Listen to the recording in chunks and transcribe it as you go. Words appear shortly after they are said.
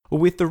Well,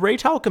 with the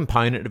retail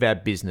component of our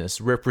business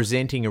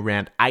representing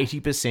around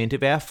 80%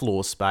 of our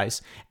floor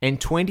space and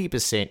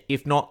 20%,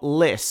 if not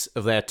less,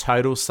 of our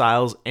total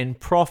sales and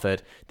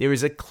profit, there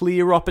is a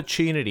clear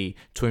opportunity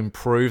to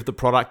improve the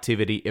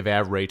productivity of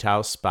our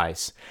retail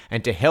space.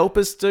 And to help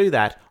us do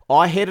that,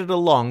 I headed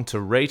along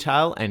to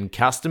Retail and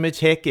Customer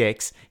Tech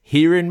X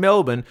here in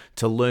Melbourne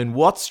to learn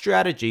what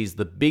strategies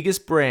the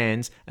biggest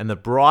brands and the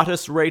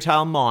brightest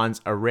retail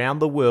minds around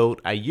the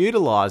world are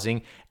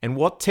utilising and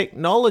what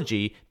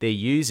technology they're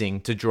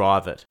using to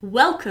drive it.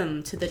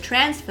 Welcome to the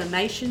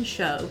Transformation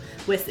Show,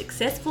 where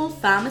successful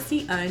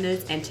pharmacy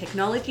owners and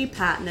technology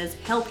partners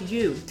help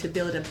you to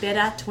build a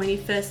better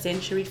 21st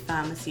century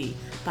pharmacy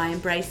by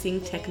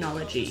embracing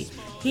technology.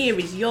 Here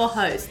is your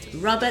host,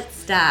 Robert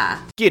Starr.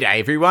 G'day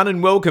everyone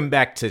and welcome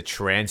back to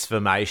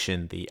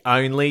Transformation, the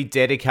only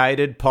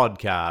dedicated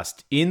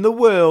podcast in the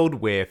world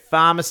where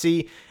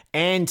pharmacy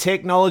and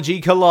technology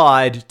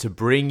collide to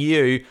bring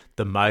you,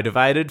 the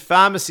motivated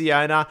pharmacy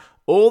owner,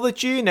 all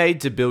that you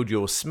need to build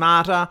your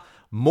smarter,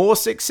 more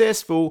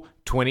successful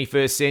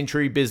 21st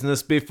century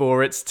business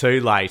before it's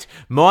too late.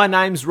 My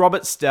name's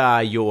Robert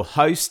Starr, your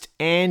host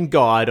and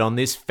guide on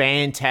this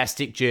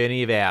fantastic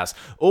journey of ours,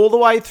 all the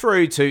way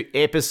through to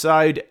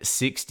episode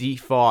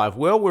 65.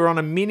 Well, we're on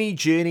a mini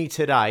journey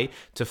today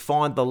to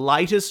find the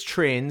latest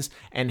trends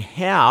and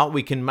how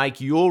we can make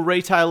your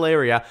retail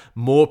area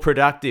more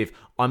productive.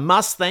 I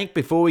must thank,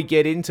 before we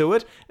get into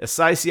it,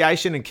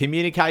 Association and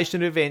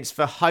Communication Events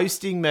for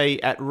hosting me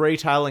at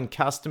Retail and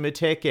Customer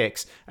Tech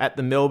X at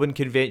the Melbourne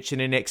Convention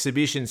and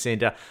Exhibition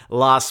Centre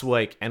last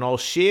week. And I'll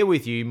share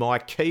with you my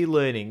key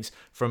learnings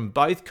from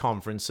both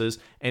conferences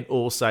and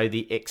also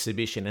the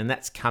exhibition. And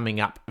that's coming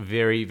up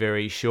very,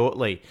 very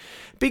shortly.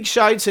 Big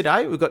show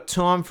today. We've got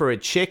time for a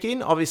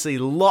check-in. Obviously,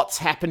 lots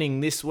happening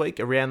this week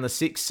around the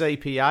 6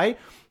 CPA.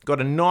 Got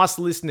a nice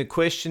listener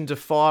question to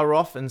fire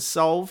off and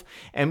solve,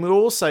 and we're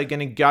also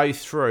going to go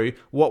through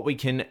what we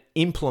can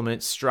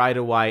implement straight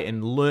away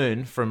and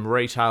learn from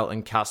Retail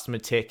and Customer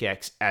Tech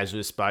X, as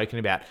we've spoken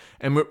about.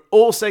 And we're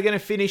also going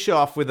to finish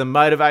off with a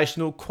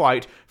motivational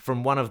quote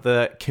from one of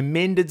the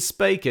commended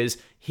speakers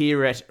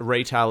here at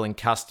Retail and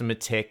Customer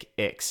Tech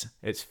X.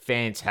 It's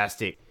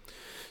fantastic.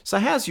 So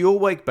how's your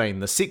week been?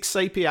 The 6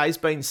 CPA's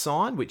been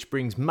signed, which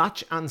brings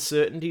much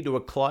uncertainty to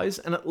a close,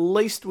 and at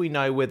least we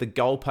know where the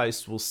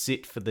goalposts will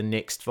sit for the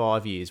next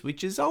 5 years,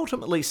 which is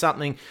ultimately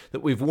something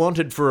that we've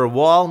wanted for a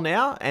while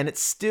now, and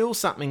it's still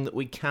something that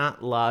we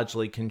can't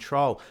largely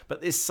control. But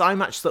there's so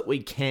much that we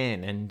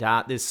can, and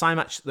there's so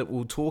much that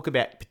we'll talk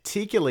about,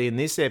 particularly in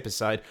this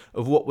episode,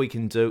 of what we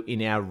can do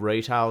in our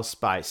retail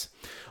space.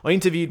 I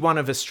interviewed one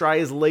of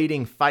Australia's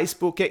leading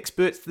Facebook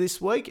experts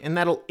this week, and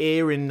that'll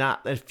air in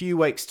a few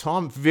weeks'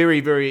 time.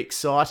 Very, very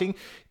exciting.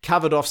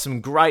 Covered off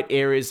some great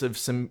areas of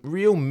some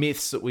real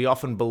myths that we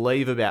often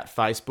believe about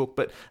Facebook,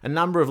 but a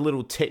number of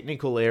little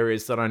technical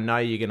areas that I know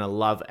you're going to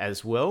love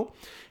as well.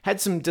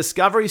 Had some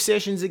discovery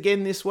sessions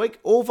again this week,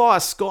 all via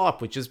Skype,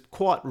 which is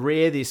quite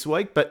rare this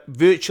week, but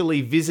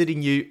virtually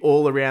visiting you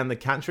all around the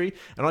country.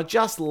 And I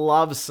just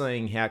love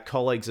seeing how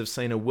colleagues have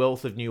seen a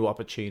wealth of new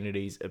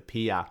opportunities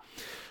appear.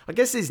 I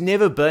guess there's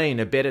never been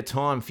a better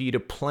time for you to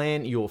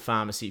plan your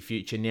pharmacy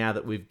future now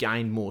that we've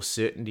gained more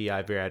certainty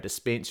over our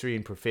dispensary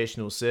and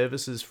professional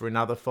services for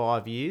another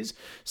 5 years.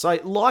 So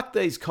like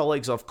these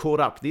colleagues I've caught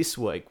up this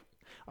week,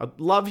 I'd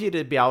love you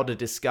to be able to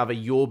discover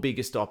your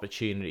biggest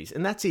opportunities,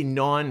 and that's in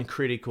 9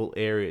 critical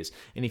areas.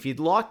 And if you'd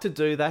like to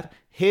do that,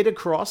 head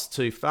across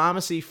to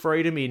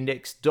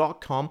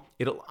pharmacyfreedomindex.com.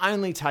 It'll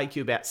only take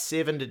you about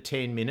 7 to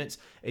 10 minutes,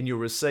 and you'll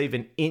receive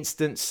an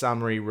instant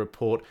summary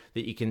report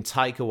that you can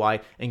take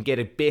away and get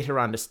a better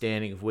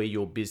understanding of where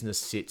your business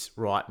sits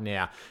right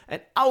now.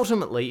 And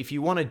ultimately, if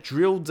you want to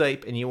drill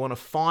deep and you want to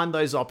find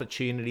those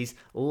opportunities,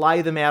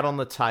 lay them out on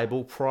the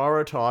table,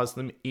 prioritize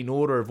them in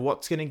order of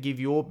what's going to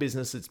give your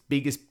business its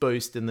biggest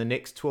boost in the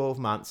next 12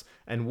 months,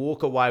 and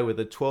walk away with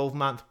a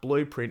 12-month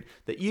blueprint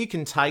that you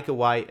can take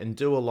away and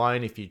do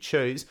alone if you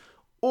choose.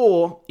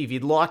 Or if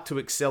you'd like to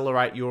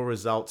accelerate your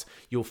results,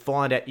 you'll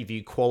find out if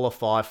you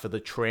qualify for the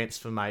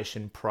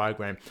transformation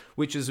program,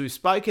 which, as we've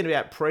spoken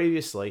about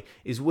previously,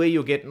 is where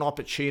you'll get an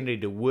opportunity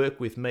to work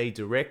with me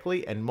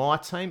directly and my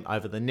team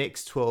over the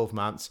next 12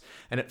 months.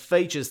 And it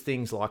features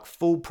things like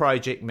full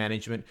project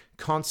management,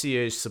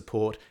 concierge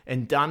support,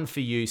 and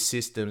done-for-you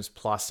systems,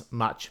 plus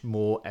much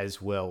more as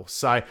well.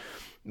 So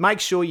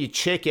make sure you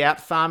check out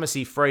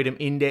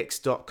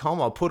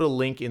pharmacyfreedomindex.com. I'll put a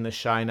link in the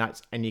show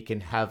notes and you can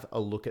have a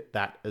look at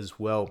that as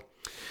well.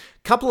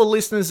 A couple of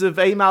listeners have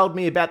emailed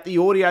me about the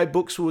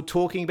audiobooks we were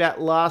talking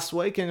about last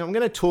week, and I'm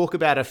going to talk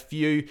about a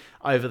few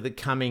over the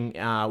coming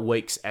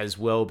weeks as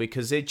well,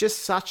 because they're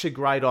just such a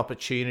great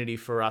opportunity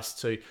for us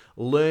to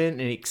learn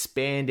and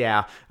expand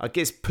our,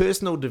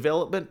 personal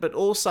development, but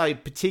also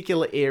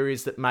particular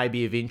areas that may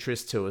be of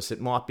interest to us.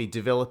 It might be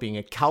developing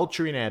a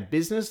culture in our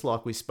business,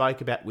 like we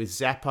spoke about with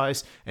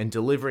Zappos and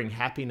delivering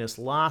happiness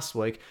last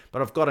week,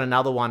 but I've got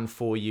another one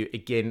for you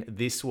again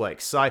this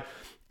week. So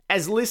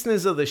As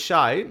listeners of the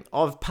show,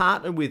 I've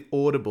partnered with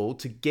Audible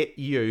to get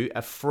you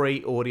a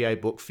free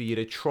audiobook for you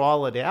to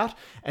trial it out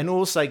and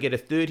also get a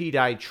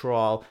 30-day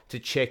trial to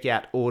check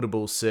out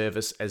Audible's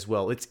service as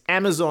well. It's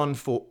Amazon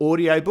for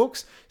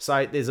audiobooks,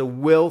 so there's a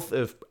wealth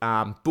of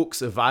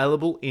books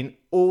available in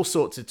all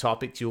sorts of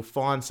topics. You'll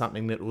find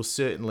something that will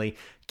certainly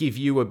give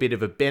you a bit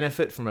of a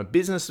benefit from a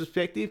business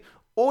perspective.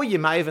 Or you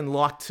may even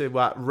like to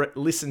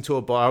listen to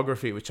a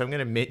biography, which I'm going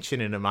to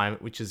mention in a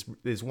moment,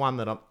 there's one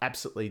that I'm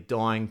absolutely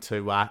dying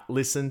to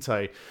listen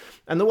to.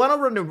 And the one I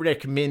want to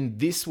recommend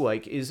this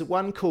week is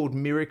one called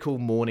Miracle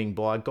Morning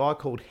by a guy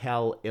called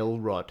Hal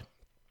Elrod.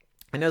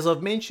 And as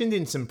I've mentioned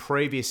in some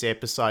previous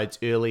episodes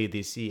earlier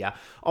this year,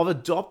 I've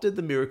adopted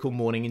the Miracle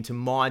Morning into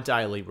my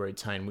daily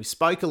routine. We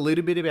spoke a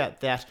little bit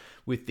about that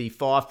with the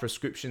 5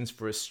 prescriptions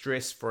for a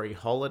stress-free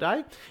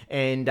holiday.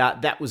 And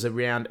that was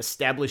around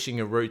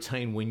establishing a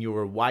routine when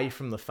you're away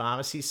from the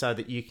pharmacy so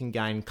that you can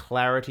gain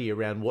clarity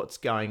around what's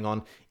going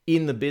on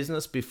in the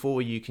business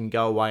before you can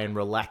go away and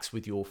relax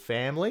with your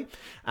family.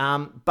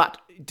 But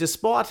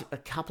despite a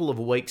couple of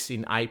weeks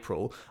in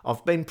April,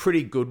 I've been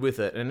pretty good with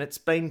it, and it's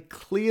been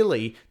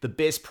clearly the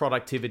best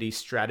productivity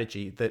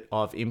strategy that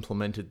I've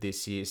implemented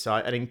this year. So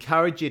I'd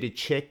encourage you to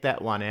check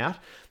that one out.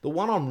 The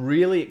one I'm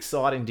really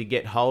excited to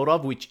get hold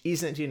of, which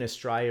isn't in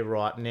Australia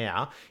right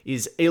now,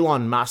 is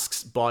Elon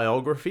Musk's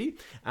biography.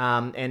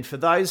 And for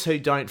those who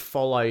don't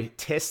follow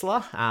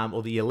Tesla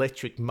or the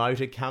electric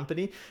motor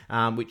company,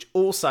 which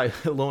also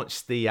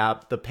launched the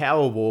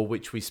Powerwall,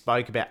 which we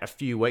spoke about a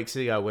few weeks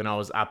ago when I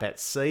was up at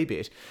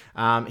CeBIT,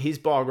 his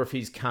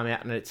biography's come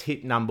out and it's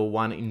hit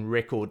 #1 in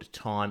record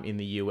time in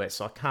the US.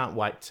 So I can't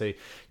wait to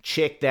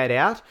check that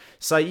out.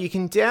 So you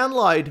can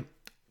download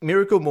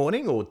Miracle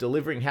Morning or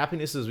Delivering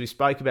Happiness, as we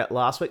spoke about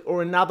last week,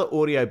 or another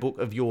audiobook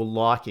of your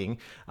liking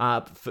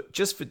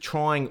just for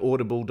trying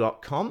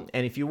audible.com.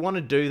 And if you want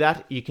to do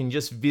that, you can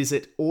just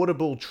visit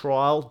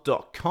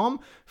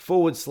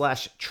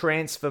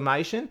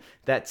audibletrial.com/transformation.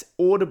 That's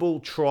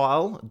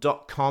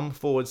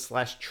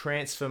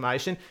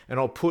audibletrial.com/transformation. And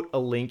I'll put a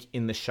link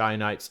in the show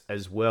notes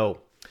as well.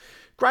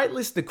 Great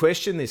listener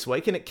question this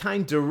week, and it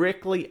came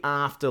directly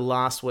after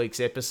last week's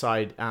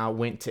episode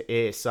went to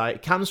air. So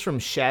it comes from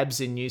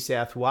Shabs in New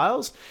South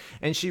Wales,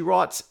 and she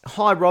writes,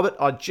 "Hi Robert,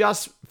 I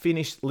just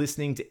finished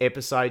listening to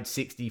episode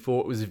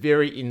 64. It was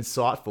very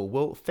insightful."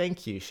 Well,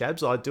 thank you,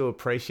 Shabs. I do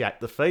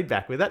appreciate the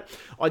feedback with it.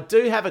 "I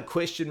do have a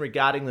question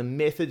regarding the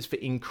methods for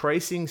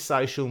increasing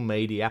social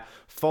media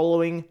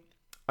following,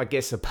 I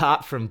guess,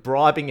 apart from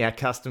bribing our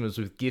customers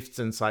with gifts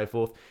and so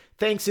forth.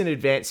 Thanks in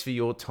advance for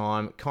your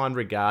time. Kind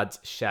regards,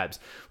 Shabs."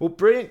 Well,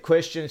 brilliant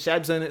question,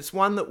 Shabs, and it's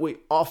one that we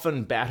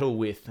often battle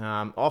with.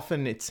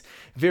 Often it's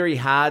very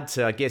hard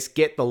to, I guess,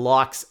 get the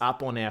likes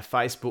up on our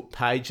Facebook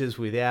pages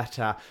without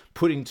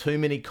putting too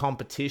many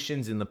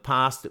competitions. In the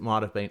past, it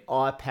might have been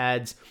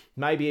iPads,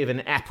 maybe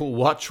even Apple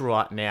Watch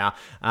right now.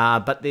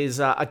 But there's,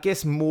 I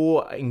guess,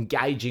 more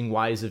engaging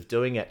ways of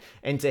doing it.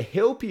 And to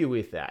help you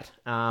with that,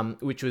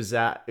 which was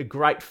a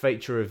great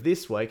feature of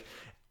this week,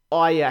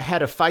 I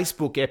had a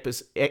Facebook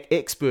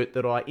expert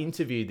that I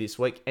interviewed this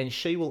week, and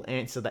she will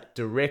answer that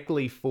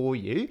directly for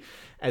you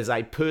as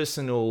a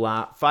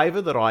personal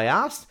favour that I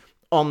asked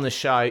on the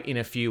show in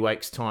a few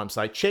weeks' time.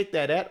 So check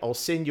that out. I'll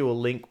send you a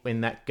link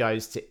when that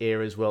goes to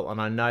air as well,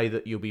 and I know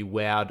that you'll be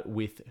wowed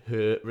with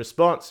her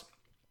response.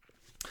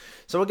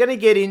 So we're going to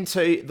get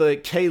into the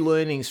key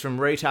learnings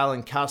from Retail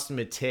and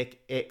Customer Tech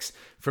X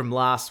from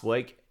last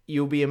week.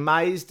 You'll be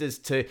amazed as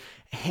to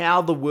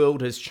how the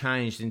world has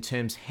changed in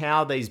terms of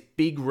how these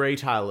big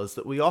retailers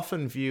that we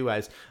often view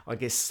as, I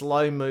guess,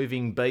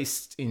 slow-moving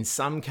beasts in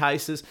some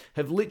cases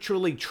have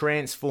literally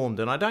transformed.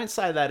 And I don't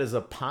say that as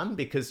a pun,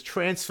 because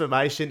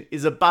transformation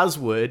is a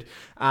buzzword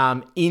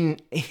in,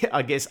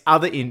 I guess,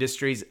 other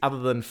industries other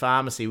than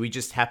pharmacy. We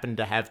just happen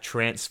to have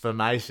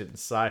transformation.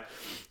 So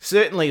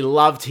certainly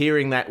loved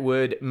hearing that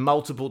word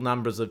multiple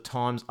numbers of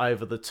times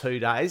over the 2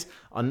 days.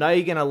 I know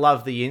you're going to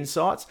love the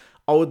insights.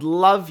 I would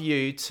love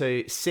you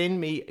to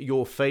send me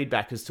your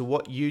feedback as to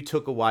what you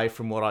took away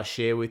from what I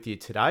share with you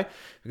today,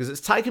 because it's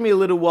taken me a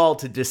little while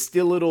to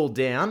distill it all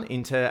down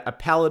into a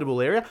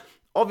palatable area.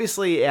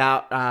 Obviously,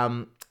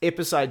 our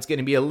episode's going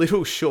to be a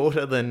little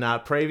shorter than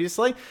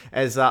previously,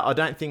 as I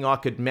don't think I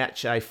could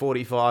match a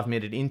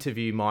 45-minute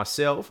interview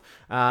myself,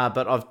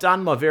 but I've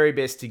done my very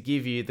best to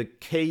give you the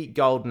key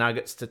gold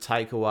nuggets to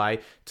take away,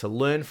 to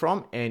learn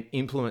from, and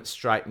implement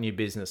straight in your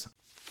business.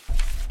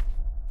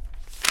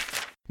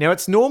 Now,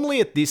 it's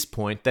normally at this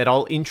point that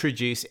I'll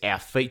introduce our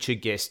feature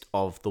guest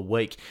of the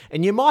week.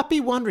 And you might be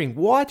wondering,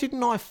 why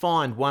didn't I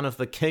find one of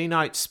the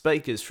keynote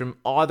speakers from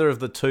either of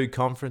the two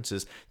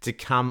conferences to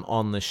come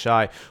on the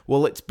show?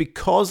 Well, it's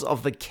because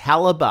of the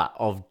caliber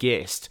of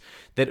guest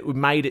that it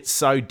made it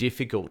so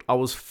difficult. I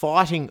was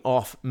fighting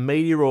off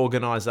media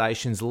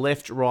organisations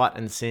left, right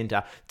and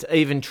centre to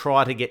even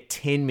try to get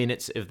 10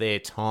 minutes of their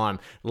time,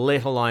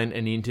 let alone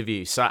an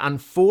interview. So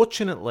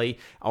unfortunately,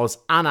 I was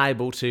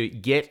unable to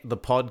get the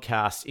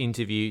podcast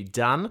interview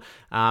done.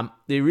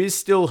 There is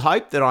still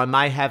hope that I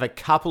may have a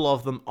couple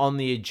of them on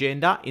the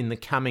agenda in the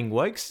coming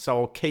weeks,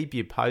 so I'll keep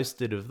you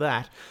posted of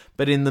that.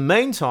 But in the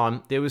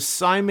meantime, there was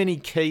so many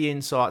key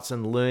insights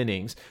and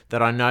learnings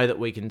that I know that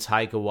we can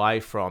take away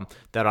from,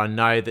 that I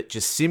know that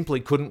just simply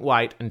couldn't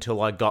wait until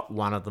I got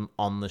one of them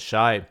on the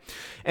show.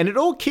 And it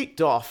all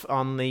kicked off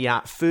on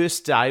the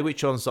first day,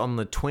 which was on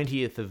the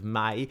 20th of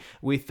May,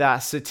 with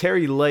Sir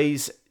Terry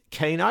Lee's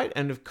keynote,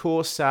 and of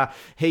course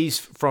he's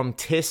from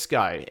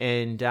Tesco,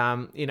 and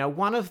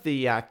one of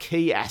the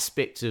key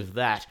aspects of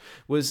that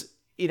was,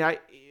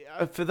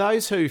 for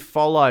those who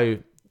follow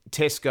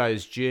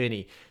Tesco's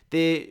journey,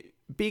 their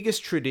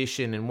biggest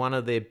tradition and one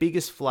of their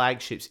biggest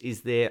flagships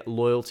is their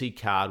loyalty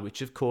card,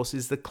 which of course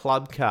is the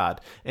club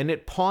card, and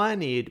it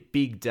pioneered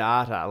big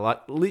data.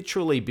 Like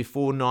literally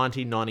before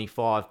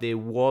 1995 there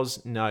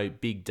was no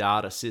big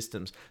data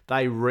systems.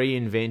 They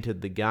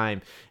reinvented the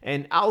game,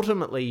 and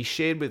ultimately he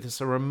shared with us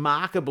a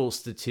remarkable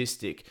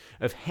statistic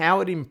of how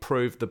it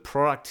improved the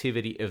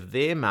productivity of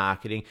their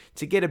marketing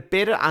to get a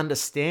better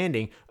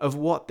understanding of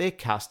what their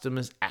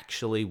customers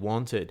actually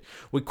wanted.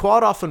 We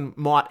quite often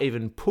might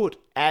even put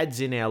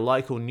ads in our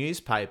local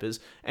newspapers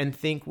and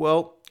think,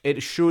 well,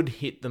 it should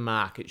hit the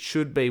mark. It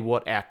should be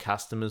what our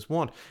customers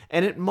want.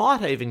 And it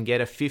might even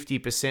get a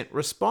 50%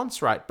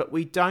 response rate, but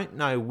we don't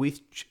know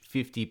which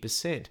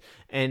 50%.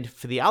 And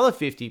for the other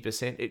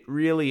 50%, it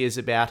really is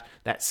about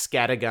that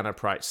scattergun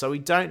approach. So we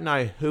don't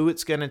know who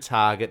it's going to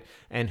target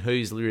and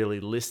who's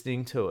really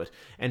listening to it.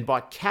 And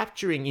by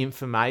capturing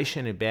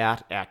information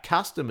about our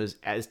customers,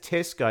 as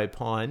Tesco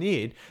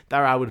pioneered,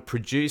 they're able to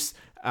produce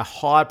a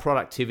high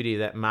productivity of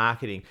that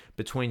marketing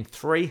between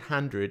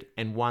 300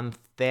 and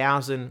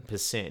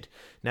 1,000%.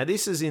 Now,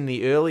 this is in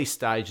the early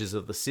stages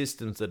of the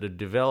systems that are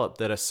developed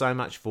that are so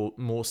much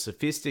more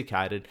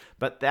sophisticated,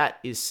 but that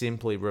is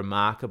simply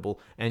remarkable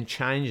and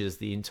changes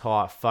the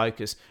entire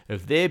focus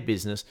of their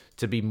business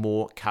to be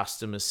more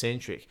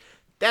customer-centric.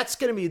 That's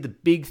going to be the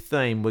big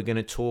theme we're going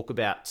to talk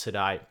about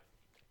today.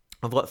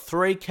 I've got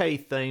 3 key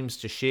themes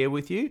to share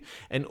with you,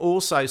 and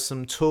also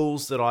some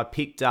tools that I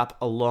picked up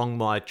along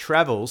my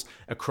travels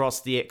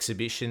across the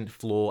exhibition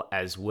floor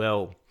as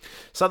well.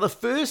 So the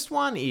first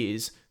one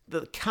is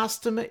the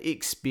customer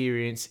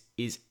experience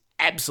is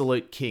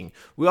absolute king.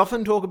 We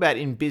often talk about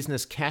in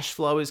business cash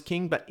flow is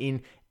king, but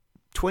in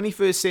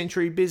 21st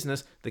century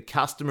business, the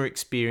customer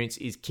experience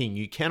is king.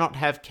 You cannot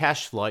have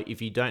cash flow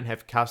if you don't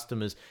have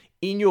customers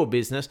in your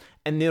business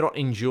and they're not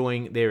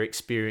enjoying their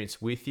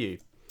experience with you.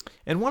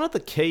 And one of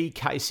the key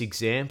case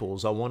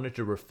examples I wanted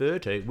to refer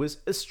to was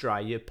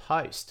Australia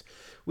Post,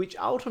 which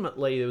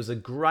ultimately there was a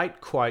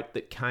great quote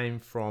that came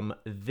from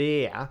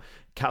their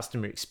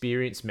customer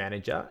experience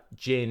manager,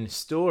 Jen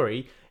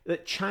Story,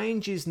 that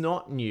change is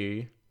not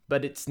new,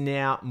 but it's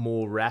now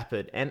more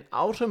rapid. And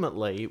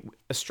ultimately,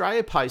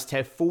 Australia Post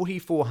have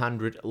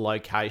 4,400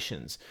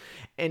 locations.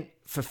 And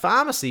for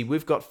pharmacy,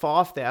 we've got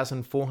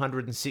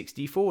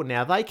 5,464.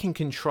 Now, they can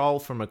control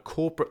from a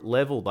corporate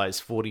level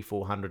those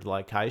 4,400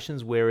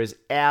 locations, whereas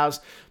ours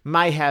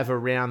may have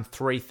around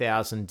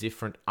 3,000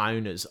 different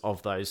owners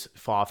of those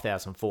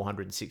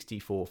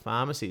 5,464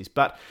 pharmacies.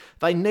 But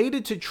they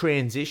needed to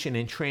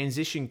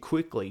transition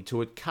quickly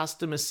to a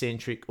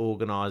customer-centric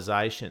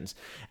organisations.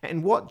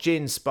 And what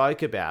Jen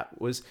spoke about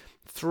was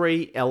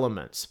 3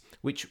 elements,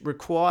 which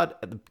required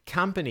the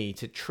company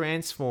to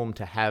transform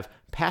to have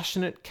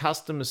passionate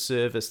customer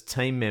service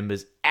team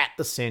members at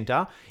the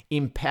centre,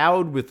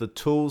 empowered with the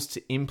tools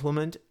to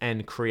implement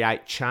and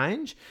create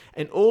change,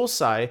 and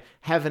also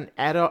have an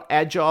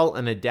agile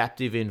and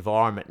adaptive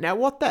environment. Now,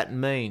 what that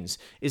means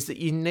is that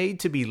you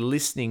need to be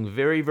listening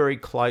very, very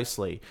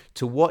closely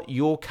to what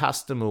your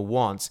customer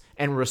wants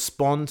and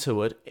respond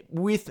to it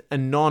with a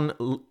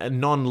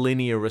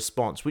non-linear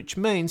response, which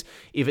means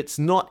if it's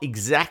not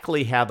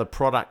exactly how the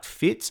product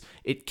fits,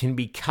 it can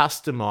be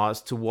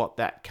customized to what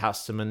that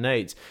customer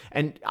needs.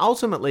 And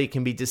ultimately, it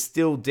can be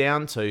distilled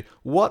down to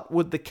what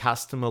would the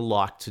customer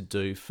like to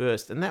do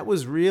first. And that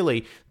was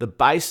really the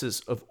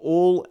basis of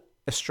all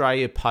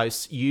Australia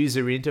Post's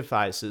user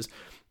interfaces.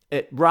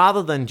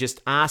 Rather than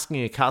just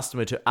asking a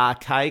customer to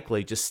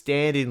archaically just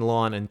stand in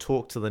line and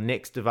talk to the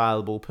next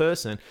available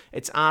person,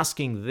 it's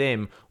asking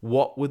them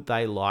what would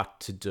they like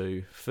to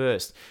do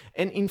first.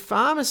 And in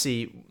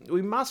pharmacy,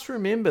 we must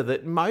remember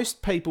that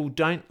most people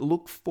don't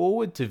look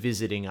forward to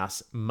visiting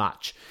us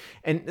much.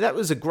 And that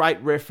was a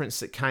great reference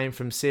that came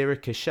from Sarah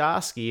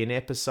Kasharsky in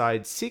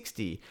episode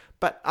 60.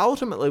 But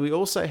ultimately, we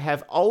also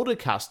have older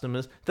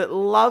customers that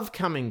love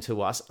coming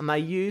to us and they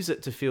use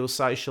it to feel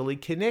socially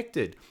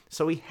connected.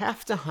 So we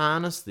have to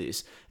harness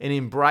this and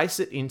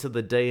embrace it into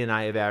the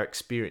DNA of our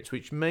experience,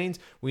 which means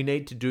we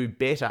need to do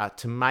better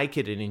to make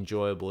it an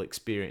enjoyable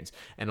experience.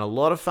 And a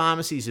lot of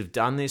pharmacies have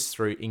done this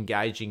through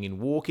engaging in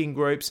walking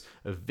groups,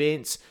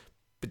 events,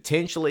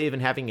 potentially even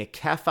having a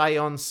cafe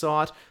on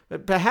site,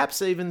 but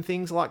perhaps even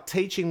things like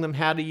teaching them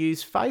how to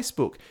use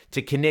Facebook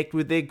to connect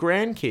with their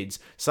grandkids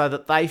so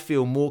that they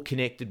feel more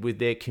connected with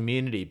their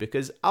community,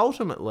 because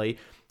ultimately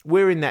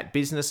we're in that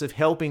business of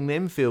helping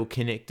them feel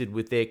connected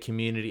with their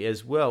community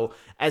as well,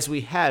 as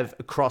we have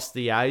across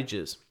the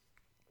ages.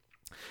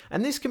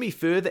 And this can be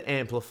further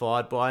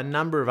amplified by a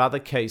number of other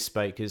key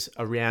speakers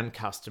around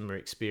customer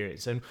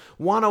experience. And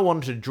one I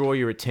wanted to draw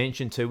your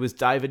attention to was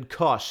David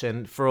Koch.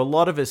 And for a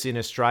lot of us in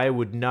Australia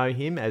would know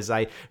him as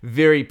a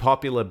very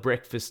popular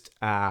breakfast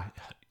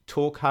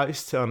talk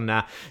host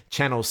on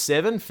Channel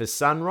 7 for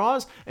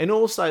Sunrise, and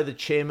also the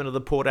chairman of the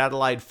Port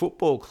Adelaide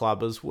Football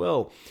Club as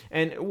well.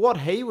 And what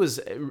he was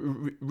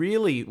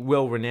really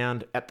well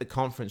renowned at the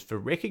conference for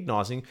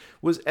recognising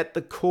was at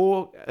the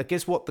core, I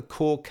guess what the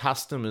core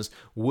customers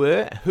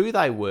were, who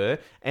they were,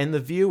 and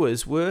the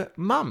viewers were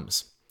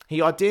mums.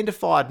 He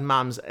identified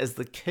mums as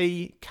the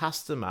key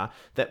customer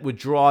that would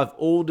drive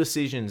all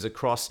decisions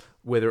across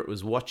whether it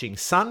was watching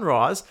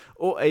Sunrise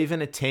or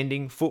even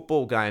attending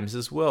football games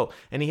as well.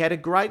 And he had a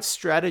great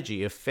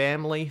strategy of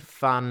family,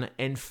 fun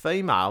and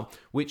female,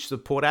 which the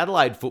Port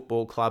Adelaide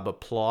Football Club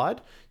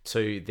applied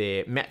to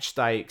their match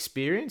day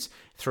experience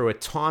through a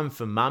Time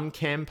for Mum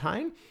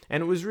campaign.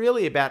 And it was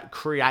really about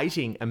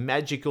creating a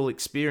magical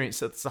experience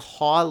that's the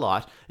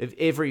highlight of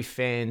every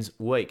fan's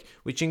week,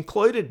 which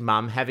included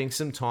mum having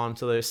some time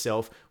to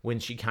herself when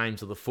she came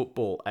to the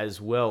football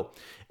as well.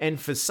 And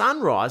for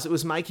Sunrise, it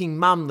was making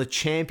mum the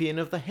champion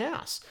of the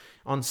house.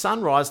 On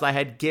Sunrise, they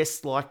had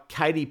guests like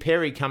Katy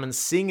Perry come and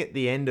sing at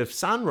the end of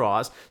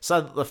Sunrise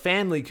so that the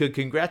family could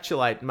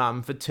congratulate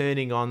mum for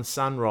turning on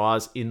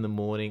Sunrise in the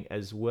morning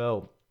as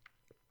well.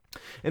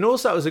 And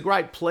also, it was a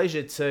great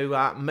pleasure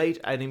to meet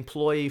an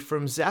employee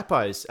from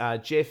Zappos,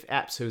 Jeff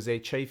Apps, who was their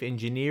Chief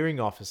Engineering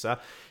Officer.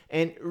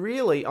 And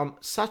really, I'm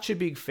such a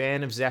big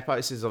fan of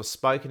Zappos, as I've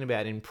spoken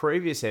about in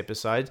previous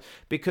episodes,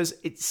 because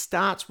it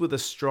starts with a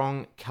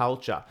strong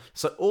culture.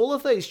 So all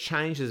of these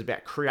changes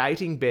about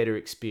creating better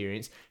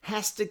experience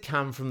has to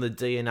come from the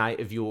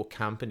DNA of your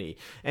company.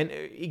 And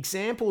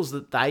examples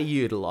that they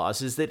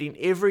utilize is that in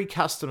every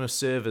customer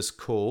service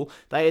call,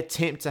 they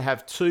attempt to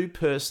have 2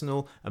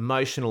 personal,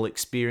 emotional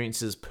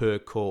experiences per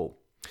call.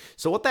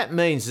 So what that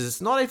means is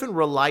it's not even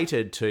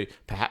related to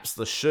perhaps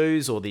the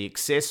shoes or the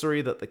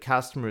accessory that the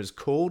customer is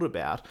called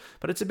about,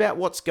 but it's about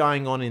what's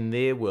going on in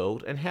their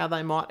world and how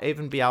they might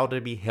even be able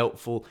to be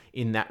helpful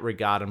in that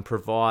regard and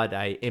provide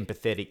a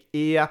empathetic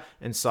ear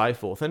and so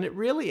forth. And it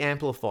really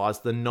amplifies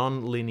the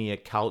non-linear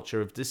culture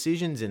of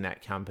decisions in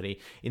that company,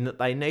 in that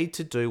they need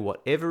to do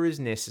whatever is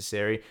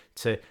necessary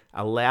to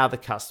allow the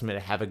customer to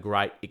have a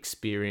great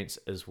experience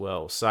as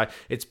well. So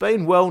it's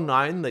been well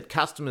known that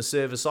customer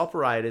service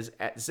operators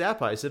at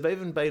Zappos have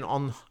even been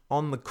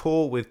on the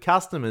call with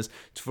customers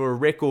for a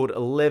record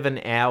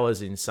 11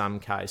 hours in some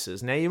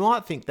cases. Now, you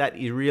might think that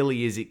it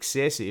really is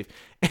excessive,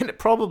 and it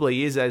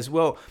probably is as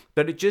well,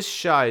 but it just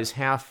shows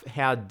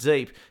how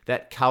deep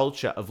that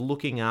culture of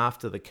looking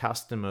after the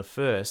customer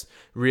first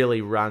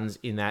really runs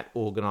in that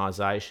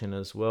organisation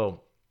as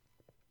well.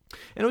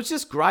 And it was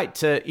just great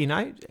to,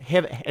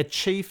 have a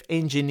chief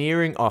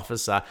engineering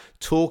officer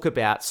talk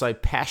about so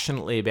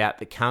passionately about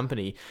the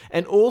company,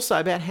 and also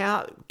about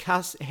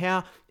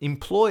how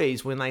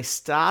employees, when they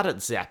start at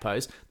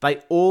Zappos,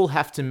 they all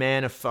have to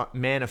man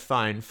a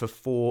phone for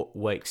 4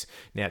 weeks.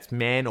 Now, it's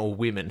man or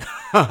women,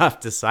 I have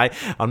to say.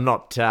 I'm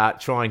not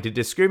trying to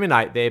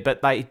discriminate there,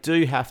 but they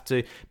do have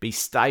to be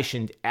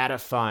stationed at a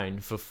phone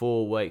for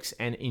 4 weeks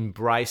and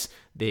embrace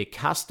their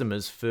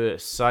customers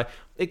first. So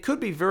it could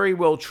be very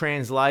well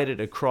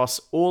translated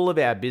across all of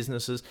our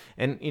businesses.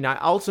 And,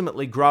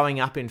 ultimately growing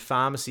up in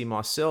pharmacy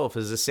myself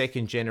as a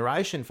second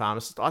generation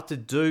pharmacist, I had to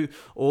do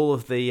all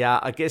of the,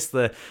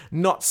 the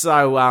not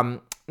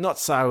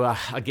so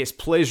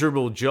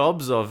pleasurable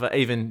jobs of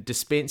even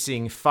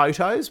dispensing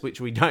photos, which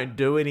we don't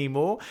do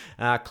anymore,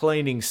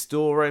 cleaning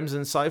storerooms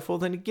and so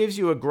forth. And it gives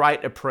you a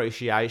great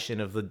appreciation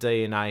of the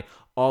DNA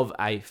of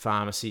a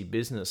pharmacy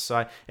business.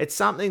 So it's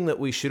something that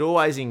we should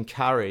always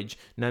encourage,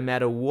 no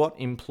matter what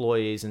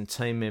employees and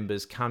team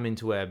members come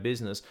into our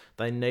business.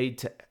 They need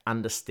to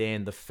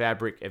understand the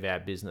fabric of our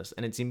business,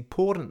 and it's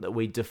important that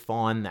we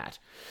define that.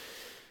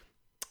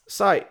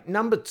 So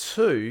number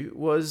 2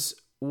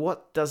 was,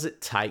 what does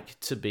it take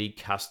to be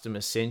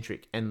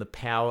customer-centric and the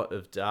power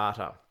of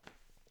data?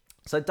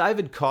 So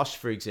David Koch,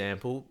 for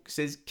example,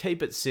 says,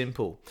 keep it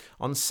simple.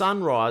 On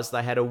Sunrise,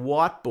 they had a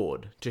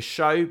whiteboard to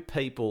show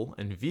people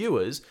and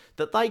viewers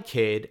that they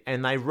cared,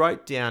 and they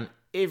wrote down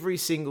every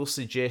single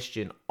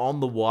suggestion on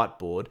the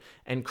whiteboard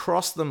and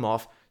crossed them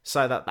off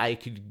so that they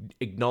could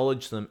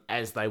acknowledge them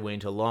as they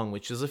went along,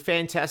 which is a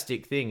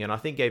fantastic thing. And I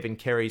think even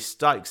Kerry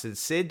Stokes had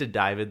said to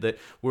David that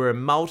we're a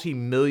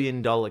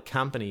multi-million-dollar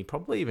company,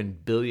 probably even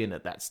billion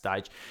at that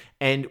stage,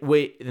 and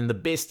the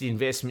best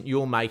investment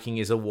you're making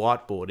is a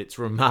whiteboard. It's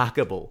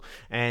remarkable.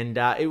 And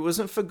it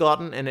wasn't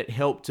forgotten, and it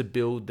helped to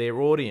build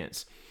their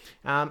audience.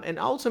 And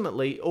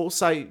ultimately,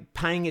 also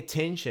paying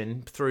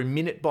attention through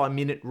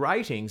minute-by-minute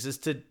ratings as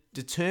to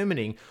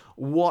determining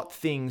what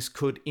things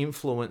could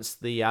influence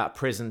the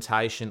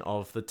presentation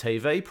of the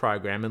TV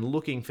program and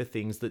looking for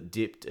things that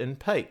dipped and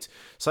peaked.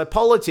 So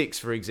politics,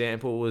 for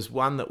example, was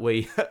one that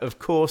we, of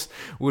course,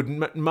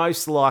 would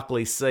most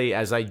likely see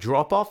as a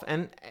drop-off,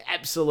 and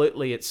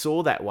absolutely it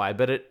saw that way,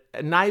 but it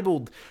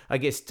enabled, I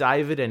guess,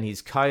 David and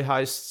his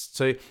co-hosts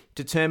to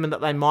determine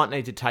that they might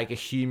need to take a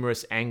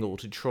humorous angle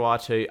to try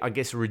to, I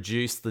guess,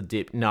 reduce the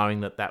dip,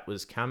 knowing that that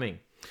was coming.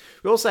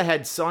 We also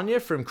had Sonia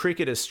from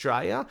Cricket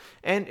Australia,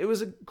 and it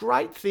was a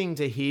great thing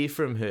to hear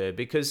from her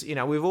because,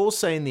 we've all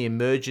seen the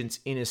emergence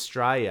in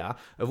Australia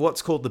of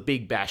what's called the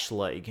Big Bash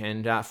League.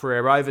 And for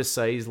our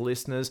overseas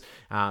listeners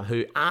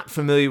who aren't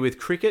familiar with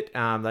cricket,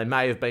 they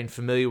may have been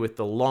familiar with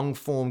the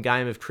long-form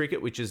game of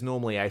cricket, which is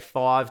normally a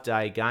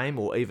 5-day game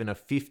or even a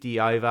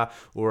 50-over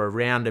or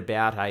around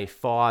about a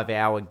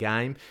 5-hour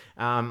game.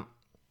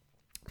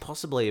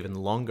 Possibly even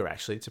longer,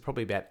 actually. It's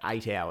probably about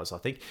 8 hours, I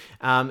think.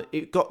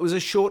 It was a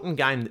shortened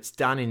game that's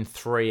done in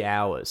 3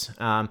 hours.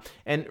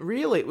 And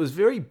really, it was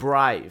very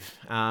brave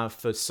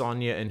for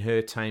Sonia and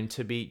her team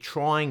to be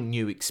trying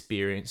new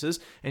experiences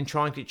and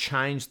trying to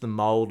change the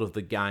mould of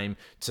the game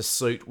to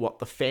suit what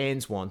the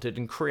fans wanted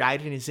and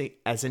creating it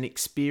as an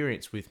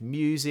experience with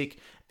music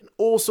and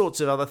all sorts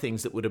of other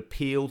things that would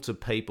appeal to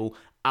people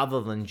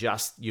other than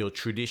just your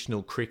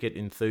traditional cricket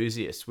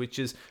enthusiasts, which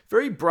is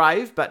very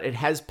brave, but it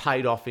has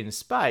paid off in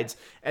spades,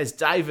 as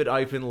David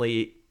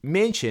openly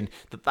mentioned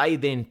that they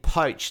then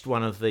poached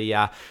one of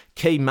the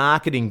key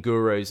marketing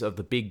gurus of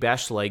the Big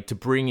Bash League to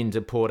bring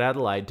into Port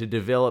Adelaide to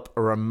develop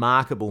a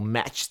remarkable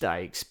match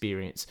day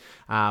experience,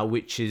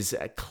 which is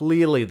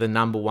clearly the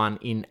number one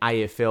in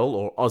AFL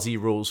or Aussie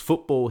Rules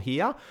football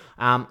here,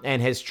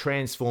 and has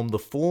transformed the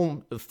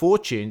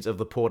fortunes of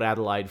the Port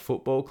Adelaide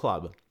Football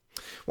Club.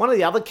 One of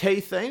the other key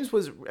themes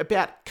was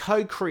about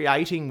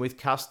co-creating with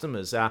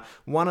customers.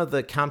 One of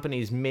the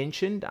companies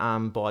mentioned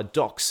by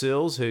Doc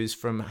Searls, who's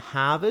from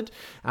Harvard,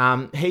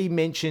 he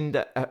mentioned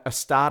a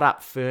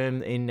startup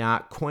firm in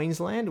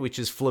Queensland, which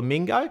is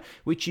Flamingo,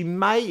 which you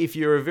may, if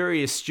you're a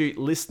very astute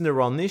listener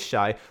on this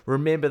show,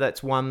 remember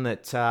that's one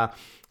that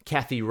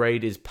Kathy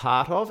Reid is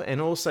part of,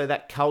 and also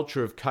that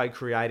culture of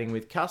co-creating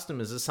with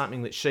customers is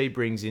something that she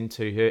brings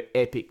into her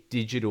Epic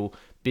Digital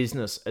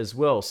business as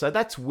well. So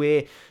that's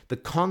where the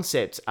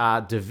concepts are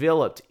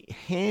developed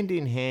hand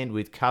in hand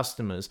with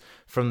customers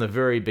from the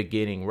very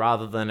beginning,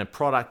 rather than a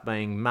product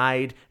being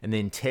made and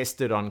then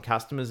tested on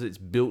customers. It's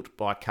built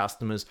by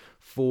customers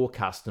for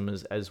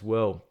customers as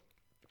well.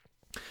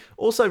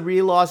 Also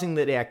realizing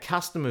that our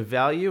customer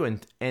value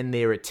and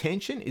their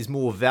attention is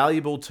more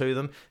valuable to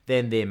them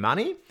than their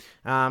money.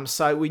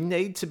 So we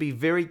need to be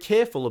very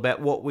careful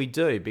about what we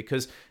do,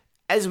 because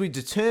as we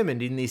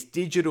determined in this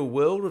digital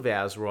world of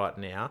ours right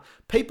now,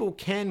 people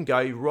can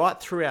go right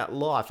throughout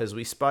life, as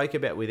we spoke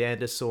about with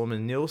Anders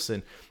Sorman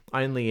Nielsen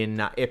only in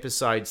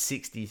episode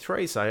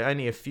 63, so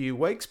only a few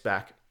weeks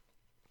back,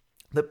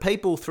 that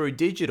people through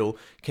digital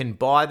can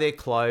buy their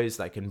clothes,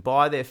 they can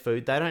buy their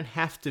food, they don't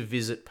have to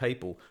visit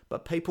people,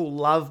 but people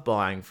love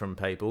buying from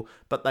people,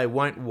 but they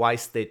won't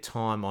waste their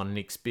time on an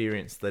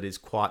experience that is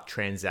quite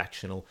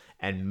transactional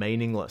and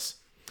meaningless.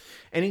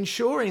 And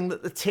ensuring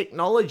that the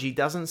technology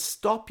doesn't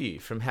stop you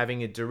from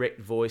having a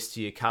direct voice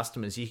to your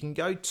customers. You can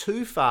go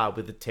too far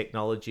with the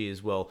technology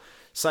as well.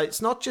 So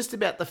it's not just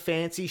about the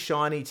fancy,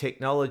 shiny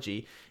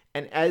technology.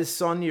 And as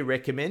Sonia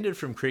recommended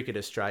from Cricket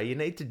Australia, you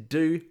need to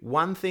do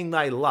one thing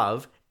they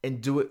love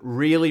and do it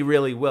really,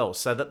 really well,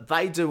 so that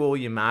they do all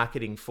your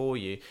marketing for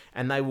you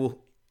and they will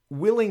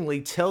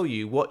willingly tell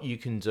you what you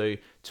can do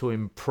to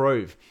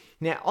improve.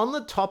 Now, on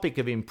the topic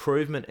of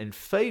improvement and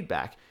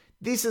feedback,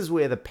 this is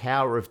where the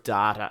power of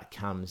data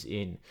comes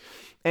in.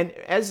 And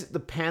as the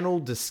panel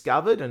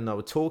discovered, and they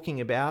were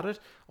talking about it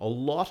a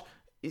lot,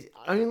 is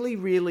only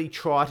really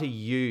try to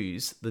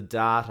use the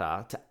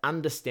data to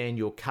understand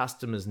your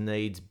customers'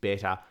 needs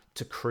better,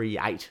 to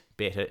create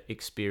better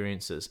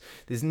experiences.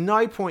 There's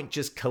no point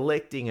just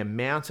collecting a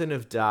mountain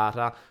of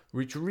data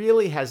which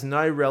really has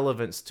no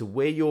relevance to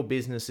where your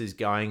business is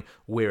going,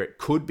 where it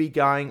could be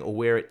going, or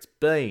where it's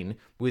been,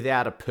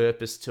 without a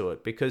purpose to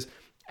it. Because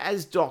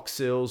as Doc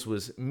Searls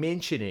was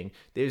mentioning,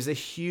 there's a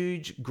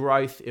huge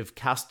growth of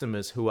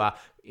customers who are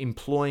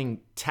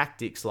employing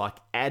tactics like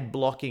ad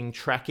blocking,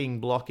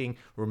 tracking blocking,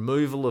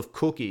 removal of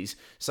cookies.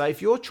 So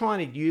if you're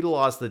trying to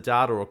utilize the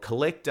data or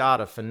collect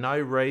data for no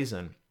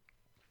reason,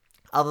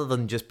 other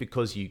than just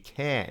because you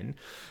can,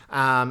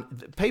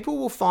 people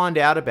will find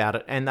out about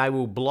it and they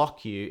will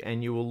block you,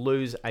 and you will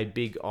lose a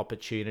big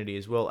opportunity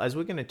as well, as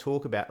we're going to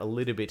talk about a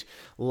little bit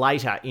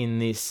later in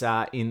this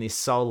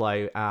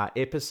solo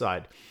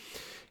episode.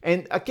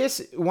 And I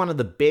guess one of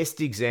the best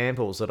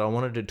examples that I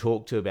wanted to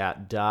talk to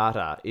about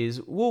data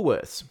is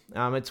Woolworths.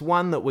 It's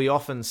one that we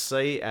often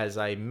see as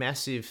a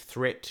massive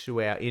threat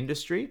to our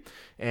industry.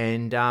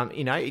 And,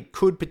 it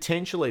could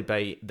potentially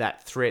be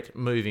that threat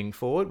moving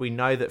forward. We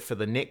know that for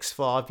the next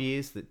 5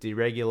 years that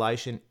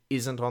deregulation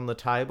isn't on the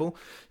table.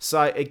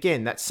 So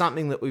again, that's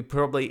something that we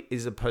probably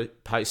is a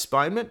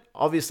postponement.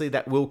 Obviously,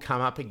 that will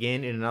come up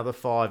again in another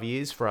 5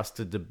 years for us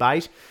to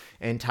debate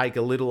and take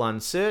a little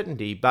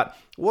uncertainty. But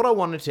what I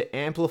wanted to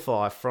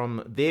amplify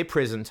from their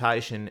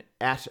presentation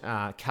at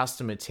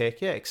Customer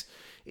TechX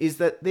is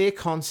that their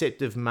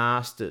concept of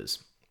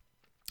masters.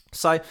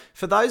 So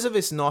for those of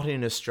us not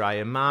in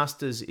Australia,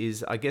 Masters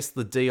is, I guess,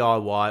 the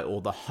DIY or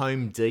the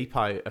Home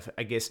Depot,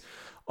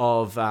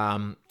 of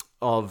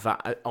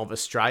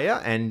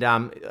Australia. And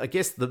I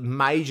guess the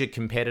major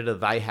competitor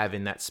they have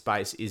in that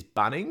space is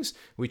Bunnings,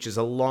 which is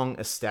a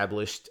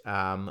long-established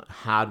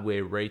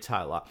hardware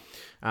retailer.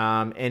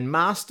 And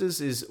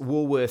Masters is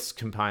Woolworths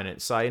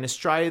component. So in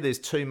Australia, there's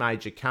two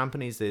major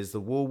companies. There's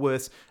the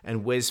Woolworths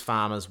and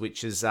Wesfarmers,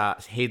 which is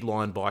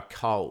headlined by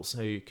Coles,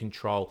 who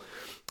control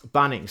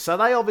Bunnings. So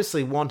they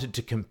obviously wanted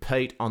to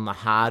compete on the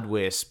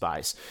hardware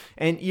space.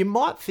 And you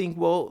might think,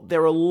 well,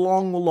 they're a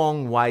long,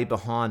 long way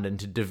behind. And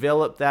to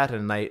develop that,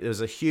 and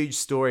there's a huge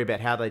story about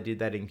how they did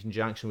that in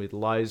conjunction with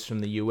Lowe's from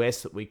the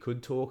US that we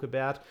could talk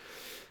about.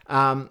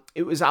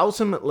 It was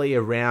ultimately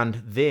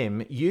around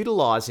them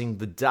utilizing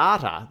the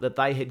data that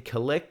they had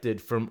collected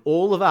from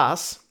all of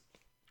us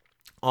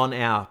on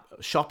our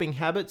shopping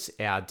habits,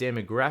 our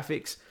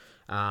demographics,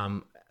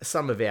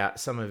 some of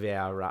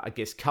our I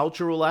guess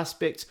cultural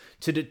aspects,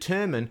 to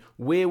determine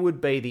where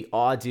would be the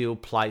ideal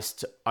place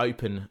to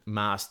open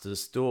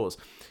Masters stores.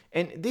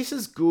 And this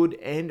is good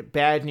and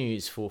bad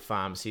news for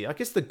pharmacy. I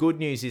guess the good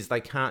news is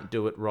they can't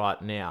do it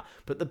right now,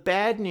 but the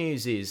bad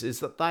news is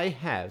that they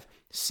have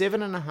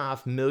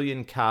 7.5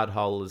 million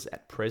cardholders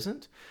at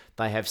present.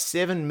 They have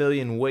 7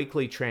 million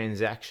weekly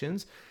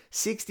transactions.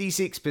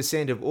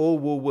 66% of all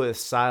Woolworths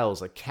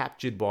sales are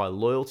captured by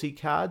loyalty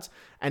cards,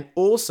 and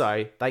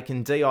also they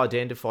can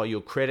de-identify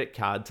your credit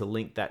card to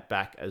link that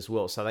back as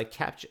well. So they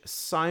capture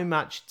so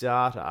much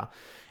data,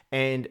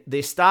 and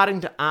they're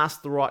starting to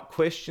ask the right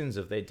questions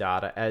of their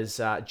data,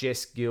 as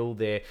Jess Gill,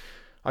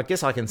 I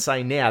guess I can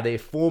say now, their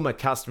former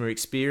customer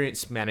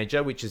experience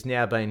manager, which has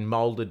now been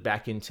molded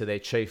back into their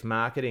chief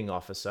marketing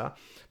officer.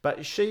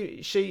 But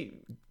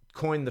she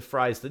coined the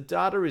phrase, the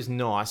data is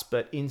nice,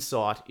 but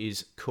insight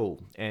is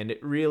cool. And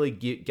it really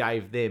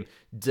gave them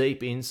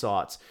deep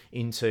insights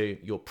into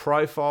your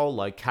profile,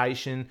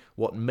 location,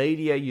 what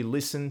media you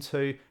listen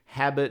to,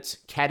 habits,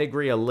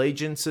 category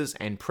allegiances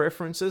and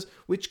preferences,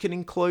 which can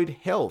include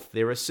health.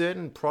 There are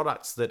certain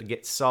products that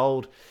get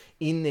sold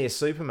in their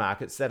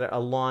supermarkets that are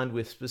aligned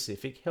with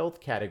specific health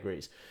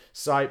categories.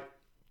 So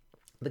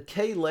the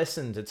key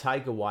lesson to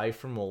take away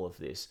from all of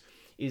this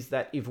is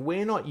that if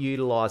we're not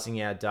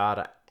utilizing our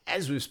data,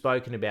 as we've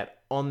spoken about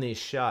on this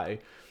show,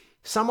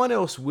 someone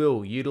else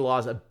will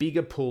utilize a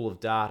bigger pool of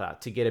data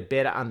to get a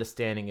better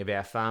understanding of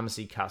our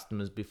pharmacy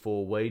customers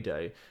before we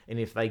do. And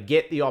if they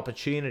get the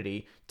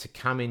opportunity to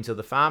come into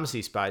the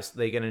pharmacy space,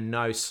 they're going to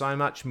know so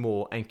much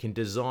more and can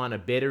design a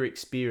better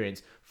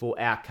experience for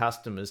our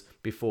customers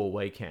before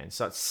we can.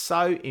 So it's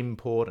so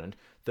important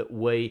that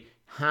we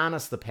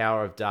harness the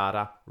power of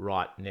data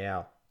right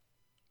now.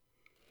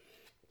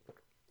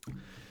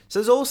 So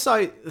there's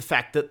also the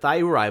fact that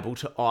they were able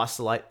to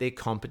isolate their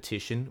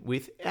competition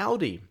with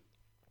Aldi.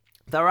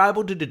 They were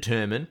able to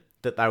determine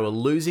that they were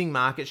losing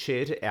market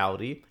share to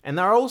Aldi, and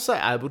they were also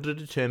able to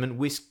determine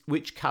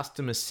which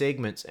customer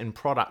segments and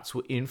products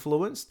were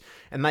influenced,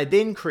 and they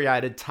then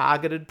created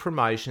targeted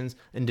promotions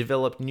and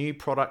developed new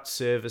product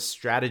service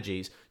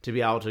strategies to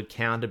be able to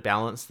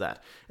counterbalance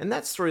that. And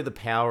that's through the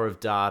power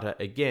of data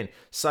again,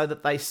 so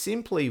that they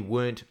simply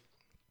weren't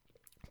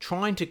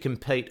trying to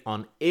compete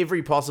on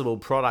every possible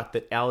product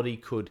that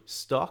Aldi could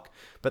stock,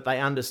 but they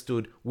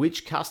understood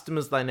which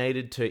customers they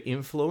needed to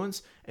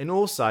influence and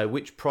also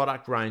which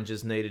product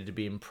ranges needed to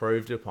be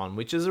improved upon,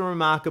 which is a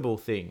remarkable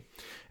thing.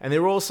 And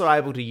they're also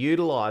able to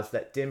utilize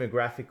that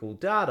demographical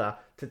data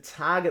to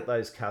target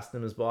those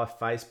customers by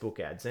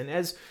Facebook ads. And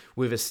as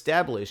we've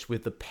established,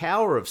 with the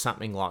power of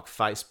something like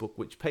Facebook,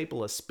 which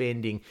people are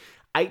spending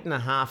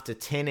 8.5 to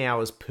 10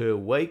 hours per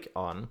week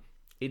on,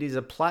 it is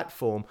a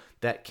platform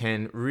that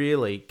can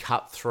really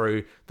cut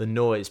through the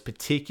noise,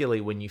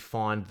 particularly when you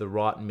find the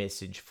right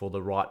message for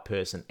the right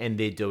person, and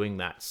they're doing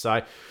that.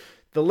 So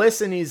the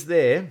lesson is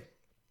there.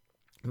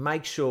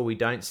 Make sure we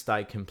don't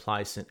stay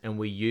complacent and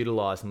we're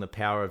utilizing the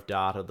power of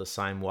data the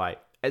same way.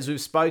 As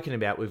we've spoken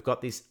about, we've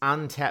got this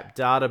untapped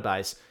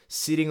database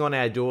sitting on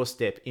our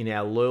doorstep in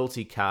our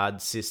loyalty card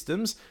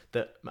systems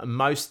that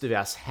most of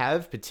us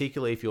have,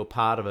 particularly if you're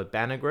part of a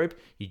banner group.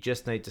 You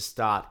just need to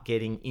start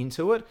getting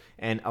into it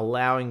and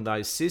allowing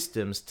those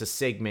systems to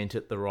segment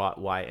it the right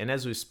way. And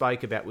as we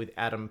spoke about with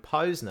Adam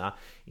Posner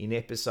in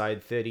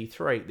episode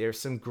 33, there are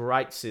some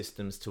great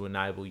systems to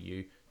enable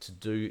you to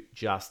do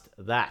just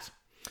that.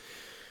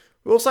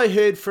 We also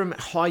heard from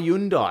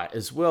Hyundai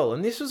as well,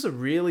 and this was a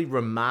really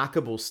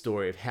remarkable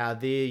story of how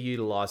they're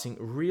utilizing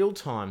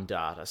real-time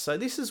data. So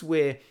this is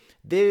where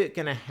they're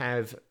going to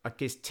have, I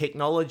guess,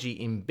 technology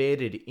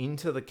embedded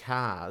into the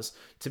cars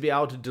to be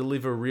able to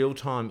deliver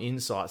real-time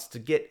insights, to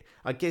get,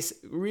 I guess,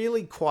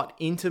 really quite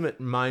intimate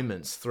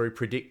moments through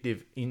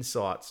predictive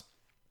insights.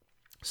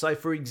 So,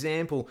 for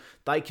example,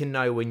 they can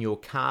know when your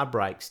car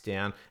breaks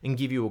down and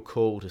give you a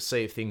call to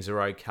see if things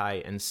are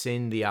okay and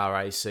send the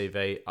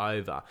RACV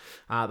over.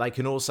 They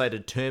can also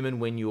determine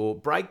when your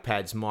brake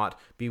pads might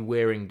be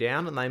wearing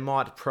down, and they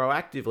might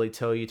proactively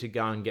tell you to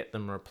go and get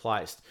them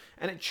replaced.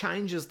 And it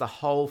changes the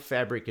whole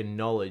fabric and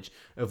knowledge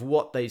of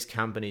what these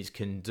companies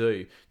can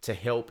do to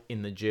help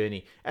in the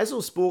journey. As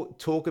we'll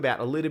talk about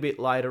a little bit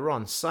later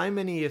on, so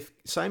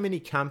many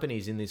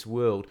companies in this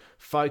world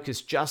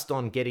focus just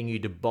on getting you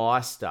to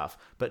buy stuff,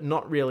 but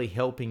not really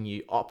helping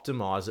you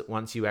optimize it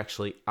once you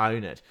actually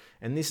own it.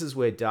 And this is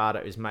where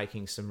data is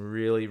making some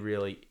really,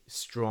 really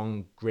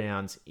strong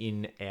grounds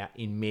in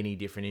many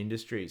different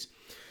industries.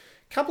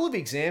 Couple of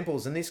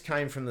examples, and this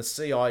came from the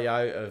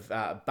CIO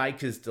of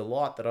Baker's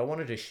Delight that I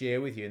wanted to share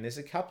with you. And there's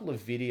a couple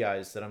of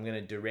videos that I'm going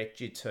to direct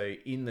you to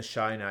in the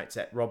show notes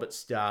at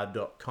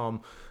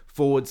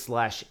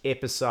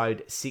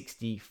robertstar.com/episode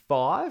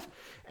 65.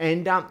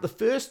 And the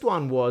first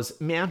one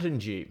was Mountain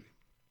Dew.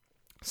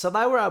 So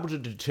they were able to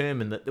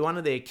determine that one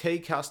of their key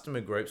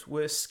customer groups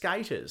were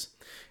skaters,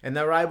 and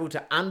they were able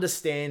to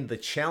understand the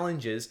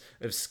challenges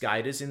of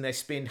skaters, and they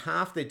spend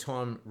half their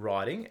time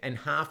riding and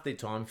half their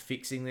time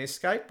fixing their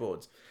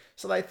skateboards.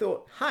 So they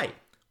thought, hey,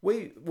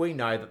 we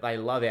know that they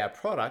love our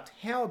product.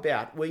 How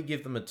about we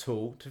give them a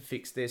tool to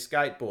fix their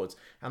skateboards?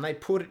 And they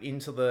put it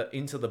into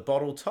the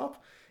bottle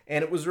top.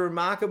 And it was a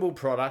remarkable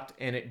product,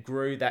 and it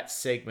grew that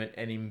segment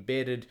and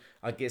embedded,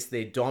 I guess,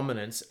 their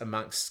dominance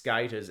amongst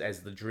skaters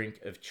as the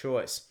drink of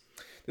choice.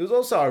 There was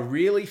also a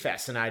really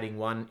fascinating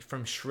one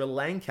from Sri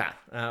Lanka,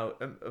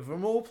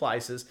 from all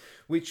places,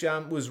 which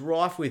was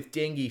rife with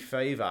dengue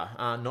fever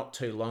not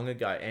too long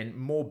ago. And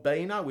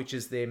Morbina, which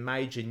is their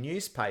major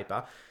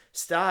newspaper,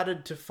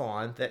 started to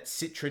find that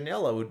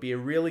citronella would be a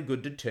really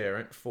good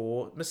deterrent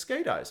for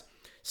mosquitoes.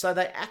 So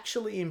they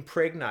actually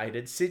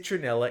impregnated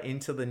citronella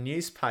into the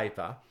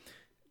newspaper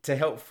to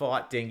help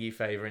fight dengue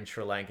fever in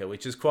Sri Lanka,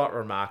 which is quite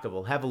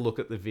remarkable. Have a look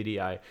at the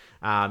video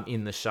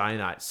in the show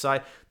notes. So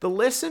the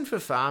lesson for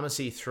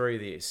pharmacy through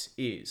this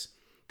is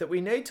that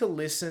we need to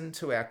listen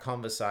to our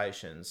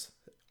conversations,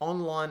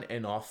 online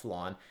and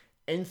offline,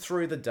 and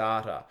through the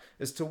data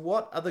as to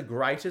what are the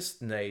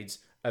greatest needs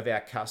of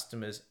our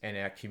customers and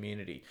our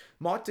community.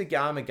 Mike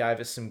DeGama gave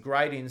us some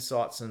great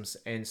insights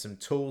and some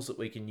tools that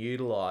we can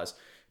utilize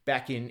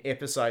back in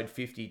episode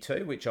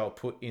 52, which I'll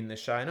put in the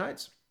show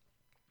notes.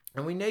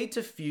 And we need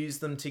to fuse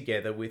them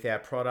together with our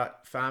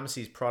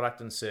pharmacy's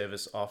product and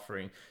service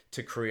offering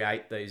to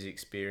create these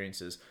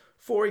experiences.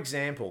 For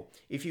example,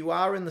 if you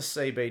are in the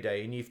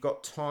CBD and you've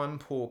got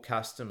time-poor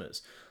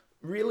customers,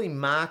 really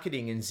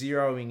marketing and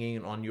zeroing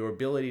in on your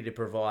ability to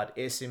provide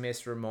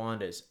SMS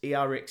reminders,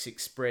 ERX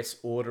Express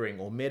ordering,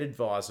 or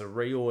MedAdvisor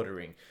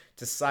reordering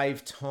to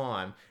save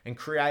time, and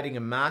creating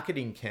a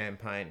marketing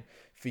campaign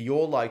for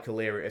your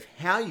local area of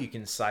how you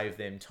can save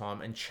them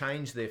time and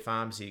change their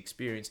pharmacy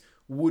experience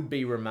would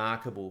be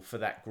remarkable for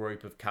that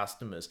group of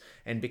customers.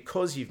 And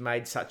because you've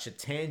made such a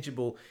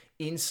tangible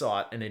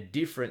insight and a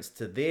difference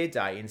to their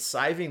day in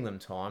saving them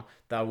time,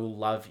 they will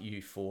love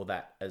you for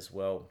that as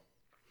well.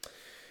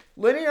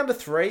 Learning number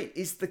 3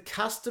 is the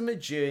customer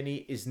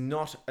journey is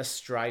not a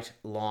straight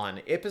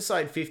line.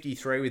 Episode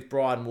 53 with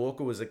Brian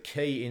Walker was a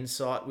key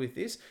insight with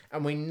this,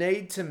 and we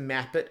need to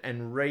map it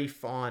and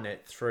refine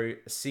it through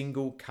a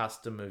single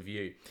customer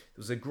view. There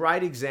was a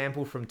great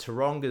example from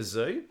Taronga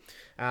Zoo,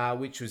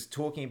 which was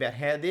talking about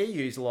how they're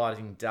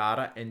utilising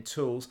data and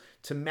tools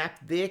to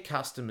map their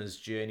customers'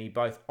 journey,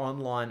 both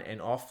online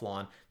and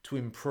offline, to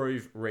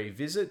improve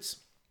revisits,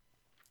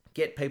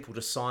 get people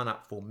to sign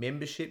up for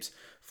memberships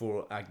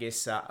for, I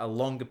guess, a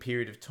longer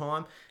period of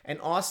time, and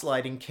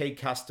isolating key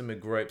customer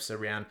groups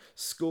around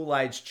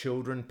school-aged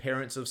children,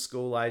 parents of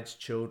school-aged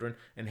children,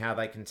 and how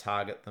they can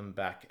target them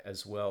back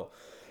as well.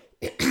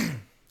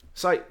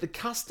 So the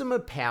customer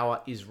power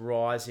is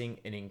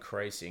rising and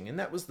increasing, and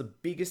that was the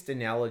biggest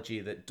analogy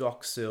that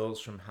Doc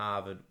Searles from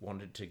Harvard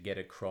wanted to get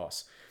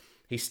across.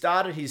 He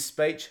started his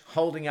speech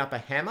holding up a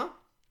hammer,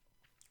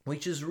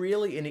 which is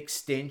really an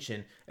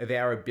extension of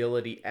our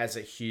ability as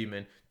a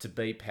human to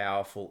be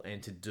powerful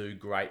and to do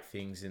great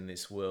things in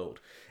this world.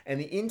 And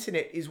the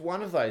internet is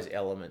one of those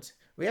elements.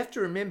 We have to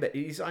remember it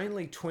is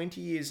only 20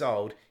 years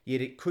old,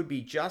 yet it could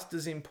be just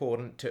as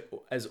important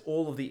as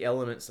all of the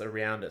elements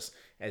around us,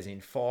 as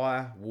in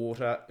fire,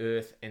 water,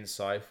 earth, and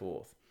so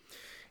forth.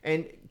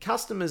 And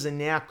customers are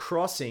now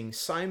crossing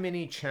so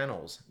many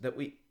channels that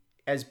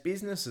as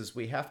businesses,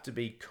 we have to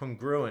be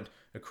congruent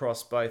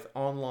across both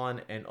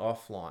online and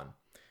offline.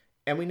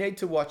 And we need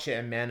to watch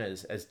our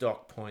manners, as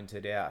Doc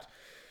pointed out.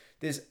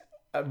 There's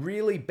a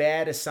really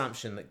bad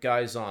assumption that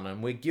goes on,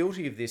 and we're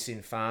guilty of this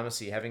in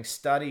pharmacy, having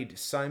studied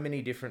so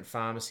many different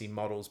pharmacy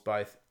models,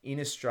 both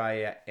in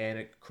Australia and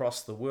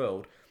across the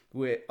world,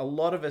 where a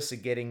lot of us are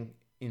getting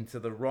into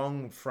the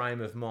wrong frame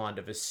of mind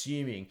of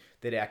assuming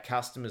that our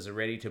customers are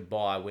ready to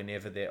buy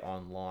whenever they're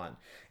online.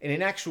 And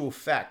in actual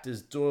fact,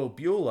 as Doyle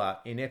Bueller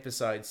in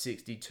episode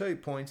 62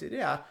 pointed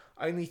out,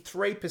 only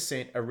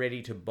 3% are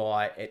ready to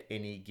buy at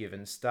any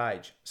given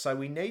stage. So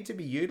we need to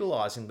be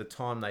utilising the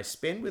time they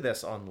spend with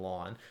us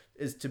online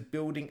as to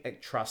building a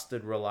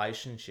trusted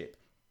relationship.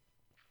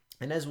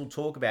 And as we'll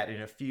talk about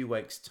in a few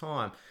weeks'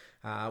 time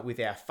with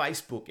our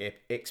Facebook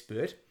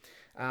expert,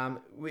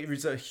 there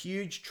is a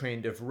huge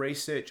trend of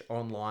research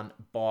online,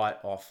 buy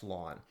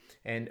offline.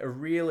 And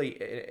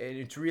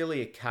it's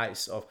really a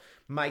case of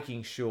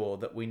making sure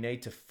that we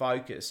need to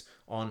focus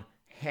on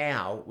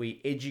how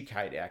we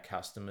educate our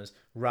customers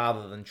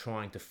rather than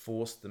trying to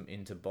force them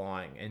into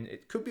buying. And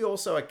it could be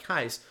also a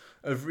case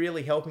of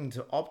really helping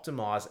to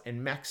optimize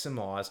and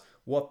maximize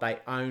what they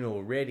own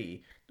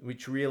already,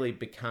 which really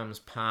becomes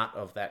part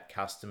of that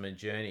customer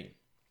journey.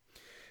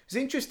 It's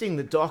interesting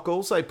that Doc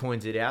also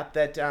pointed out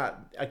that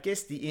I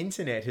guess the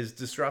internet has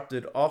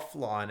disrupted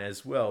offline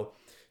as well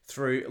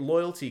through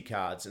loyalty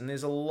cards, and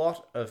there's a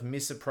lot of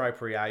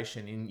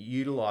misappropriation in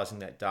utilizing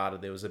that data.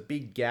 There was a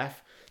big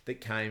gaffe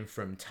that came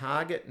from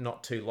Target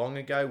not too long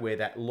ago where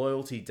that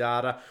loyalty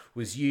data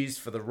was used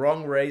for the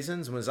wrong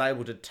reasons and was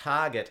able to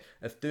target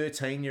a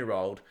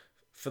 13-year-old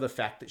for the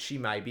fact that she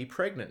may be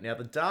pregnant. Now,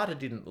 the data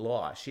didn't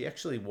lie. She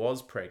actually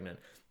was pregnant.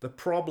 The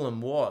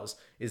problem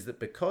is that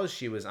because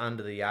she was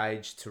under the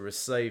age to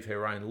receive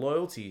her own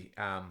loyalty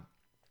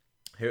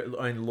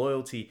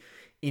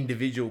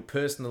individual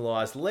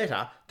personalized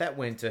letter, that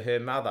went to her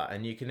mother,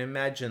 and you can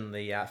imagine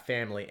the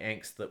family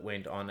angst that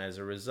went on as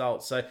a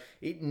result. So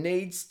it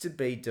needs to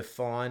be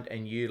defined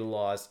and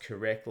utilized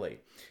correctly.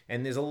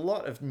 And there's a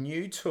lot of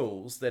new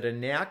tools that are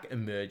now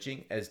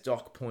emerging, as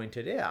Doc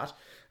pointed out,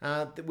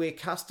 where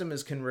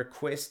customers can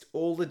request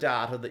all the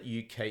data that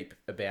you keep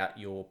about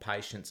your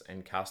patients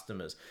and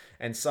customers.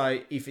 And so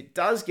if it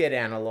does get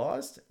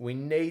analyzed, we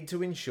need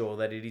to ensure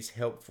that it is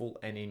helpful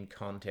and in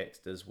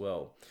context as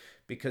well.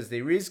 Because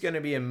there is going to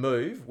be a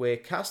move where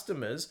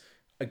customers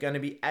are going to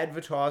be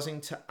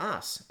advertising to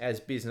us as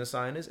business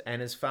owners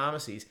and as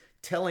pharmacies,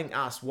 telling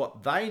us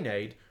what they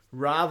need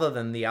rather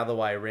than the other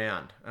way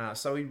around.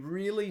 So we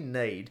really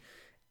need,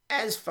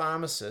 as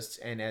pharmacists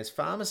and as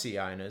pharmacy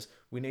owners,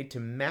 we need to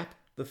map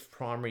the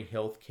primary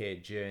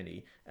healthcare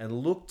journey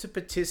and look to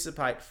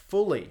participate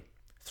fully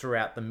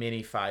throughout the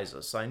many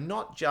phases. So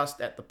not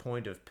just at the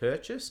point of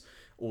purchase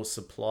or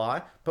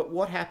supply, but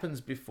what happens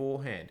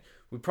beforehand.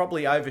 We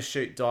probably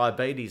overshoot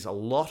diabetes a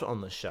lot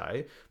on the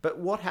show, but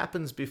what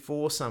happens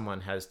before someone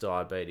has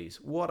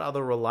diabetes? What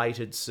other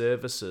related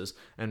services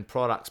and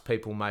products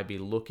people may be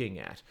looking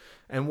at?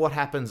 And what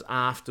happens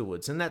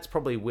afterwards? And that's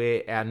probably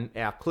where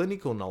our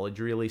clinical knowledge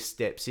really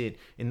steps in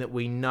that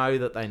we know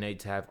that they need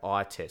to have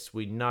eye tests.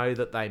 We know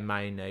that they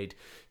may need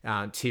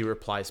tear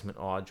replacement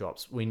eye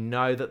drops. We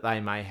know that they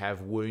may have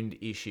wound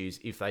issues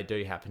if they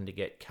do happen to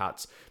get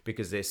cuts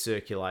because their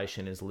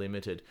circulation is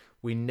limited.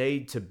 We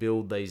need to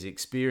build these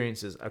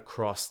experiences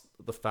across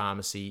the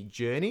pharmacy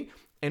journey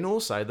and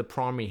also the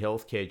primary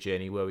healthcare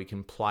journey where we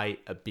can play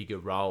a bigger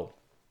role.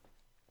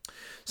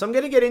 So I'm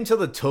going to get into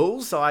the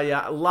tools.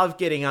 I love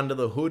getting under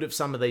the hood of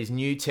some of these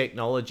new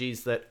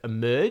technologies that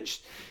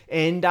emerged.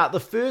 And the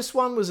first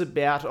one was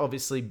about,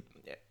 obviously,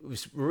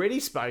 we've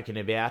already spoken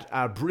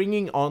about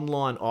bringing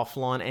online,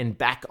 offline, and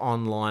back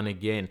online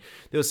again.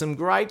 There were some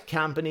great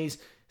companies.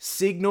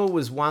 Signal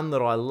was one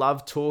that I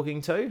love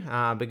talking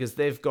to because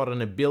they've got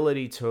an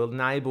ability to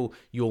enable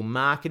your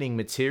marketing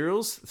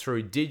materials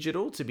through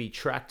digital to be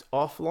tracked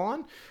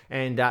offline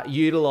and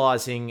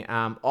utilizing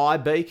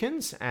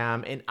iBeacons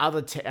and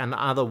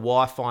other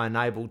Wi-Fi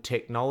enabled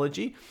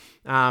technology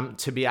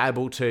to be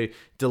able to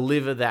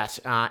deliver that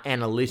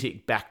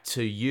analytic back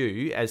to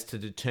you as to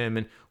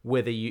determine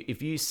whether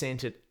if you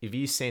sent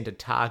a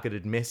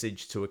targeted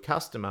message to a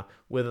customer,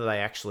 whether they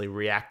actually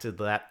reacted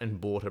to that and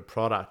bought a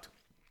product.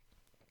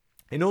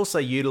 And also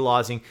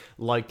utilizing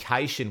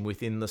location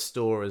within the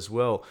store as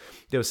well.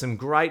 There were some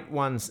great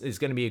ones. There's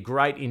going to be a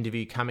great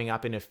interview coming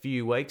up in a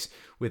few weeks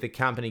with a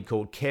company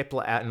called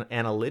Kepler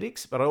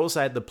Analytics. But I also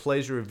had the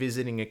pleasure of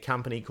visiting a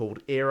company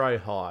called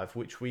AeroHive,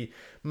 which we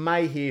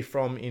may hear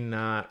from in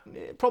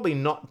probably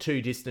not too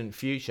distant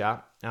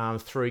future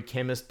through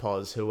Chemist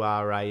POS, who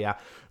are a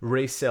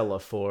reseller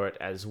for it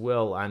as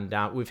well. And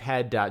we've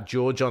had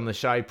George on the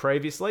show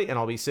previously, and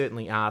I'll be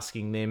certainly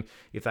asking them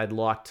if they'd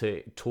like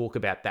to talk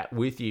about that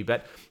with you.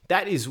 But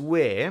that is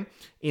where,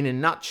 in a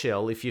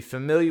nutshell, if you're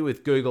familiar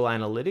with Google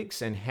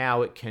Analytics and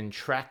how it can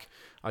track,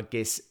 I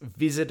guess,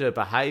 visitor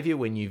behavior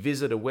when you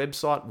visit a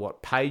website,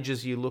 what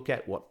pages you look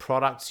at, what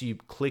products you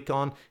click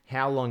on,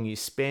 how long you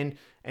spend,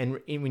 and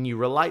when you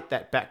relate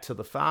that back to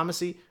the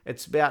pharmacy,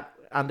 it's about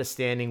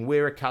understanding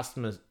where a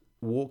customer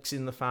walks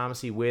in the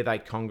pharmacy, where they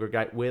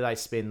congregate, where they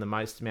spend the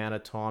most amount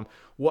of time,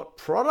 what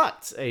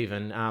products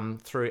even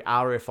through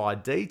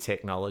RFID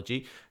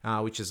technology,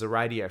 which is a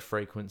radio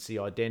frequency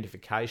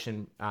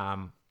identification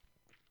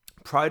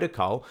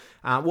protocol,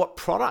 what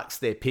products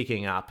they're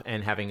picking up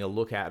and having a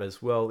look at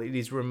as well. It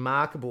is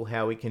remarkable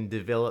how we can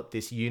develop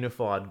this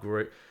unified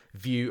group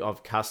view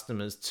of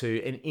customers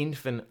to an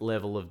infinite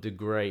level of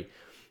degree.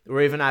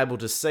 We're even able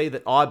to see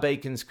that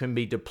iBeacons can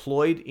be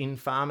deployed in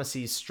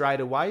pharmacies straight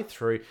away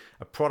through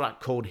a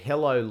product called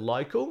Hello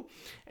Local.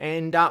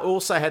 And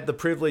also had the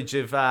privilege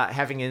of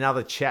having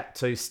another chat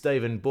to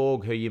Stephen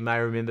Borg, who you may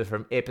remember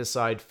from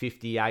episode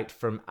 58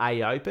 from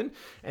AOpen.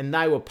 And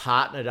they were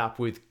partnered up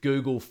with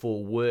Google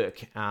for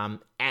Work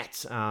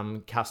at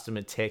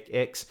Customer Tech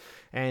X.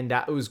 And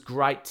it was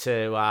great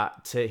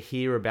to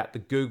hear about the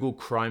Google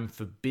Chrome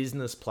for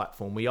Business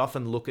platform. We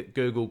often look at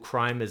Google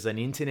Chrome as an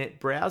internet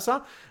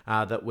browser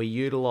that we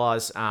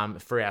utilize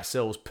for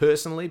ourselves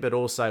personally, but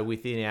also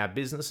within our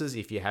businesses.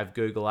 If you have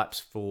Google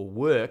Apps for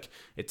Work,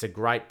 it's a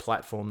great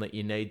platform that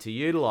you need to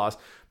utilize.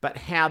 But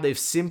how they've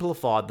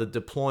simplified the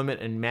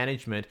deployment and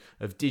management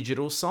of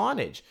digital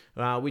signage,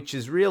 which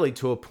is really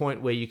to a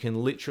point where you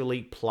can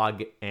literally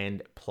plug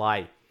and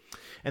play.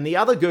 And the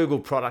other Google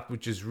product,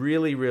 which is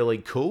really, really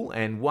cool,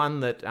 and one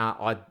that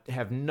I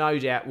have no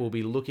doubt we'll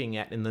be looking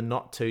at in the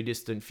not too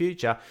distant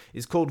future,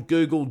 is called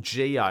Google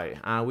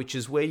Geo, which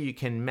is where you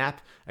can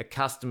map a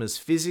customer's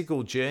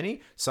physical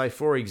journey. So,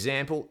 for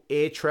example,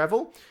 air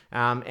travel,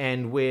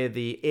 and where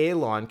the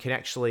airline can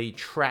actually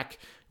track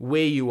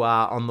where you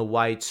are on the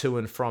way to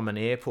and from an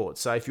airport.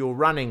 So if you're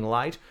running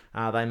late,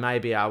 they may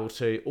be able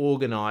to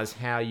organise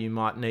how you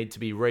might need to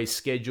be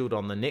rescheduled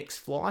on the next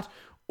flight,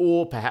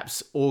 or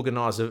perhaps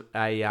organise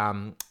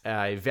a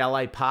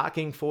valet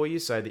parking for you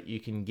so that you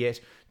can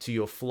get to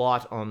your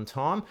flight on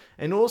time.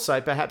 And also,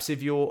 perhaps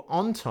if you're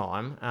on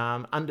time,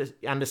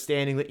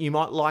 understanding that you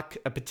might like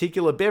a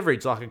particular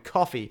beverage, like a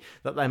coffee,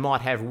 that they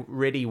might have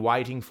ready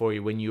waiting for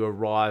you when you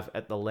arrive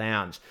at the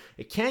lounge.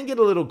 It can get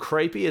a little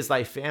creepy, as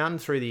they found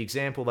through the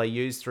example they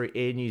used through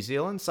Air New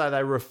Zealand, so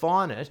they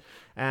refine it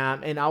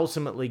and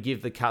ultimately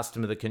give the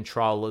customer the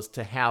control as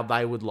to how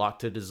they would like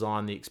to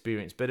design the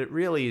experience. But it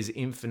really is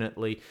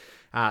infinitely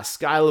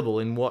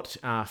scalable in what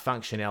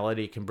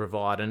functionality it can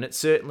provide. And it's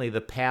certainly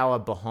the power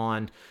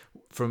behind,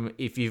 from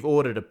if you've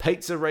ordered a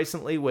pizza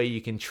recently, where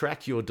you can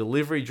track your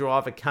delivery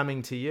driver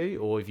coming to you,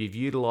 or if you've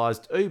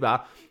utilized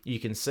Uber, you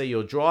can see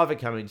your driver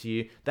coming to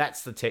you.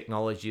 That's the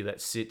technology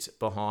that sits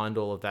behind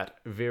all of that.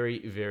 Very,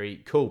 very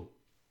cool.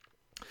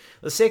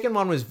 The second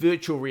one was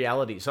virtual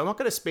reality. So I'm not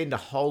going to spend a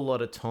whole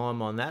lot of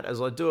time on that,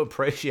 as I do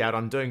appreciate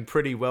I'm doing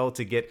pretty well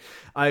to get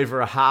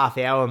over a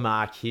half-hour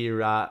mark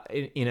here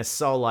in a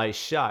solo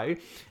show.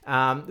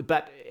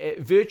 But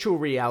virtual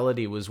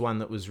reality was one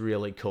that was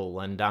really cool.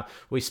 And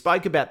we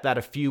spoke about that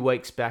a few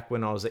weeks back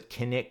when I was at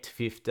Connect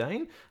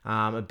 15,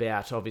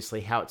 about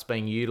obviously how it's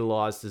being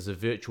utilised as a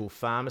virtual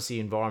pharmacy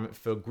environment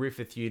for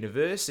Griffith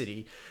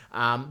University.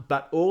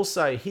 But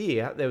also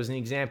here, there was an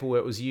example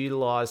where it was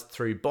utilised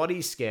through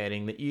body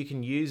scanning, that you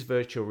can use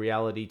virtual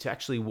reality to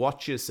actually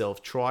watch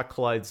yourself try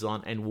clothes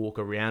on and walk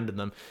around in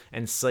them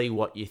and see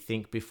what you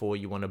think before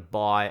you want to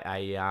buy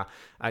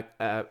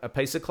a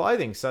piece of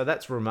clothing. So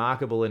that's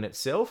remarkable in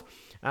itself.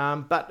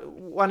 But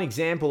one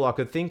example I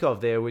could think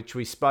of there, which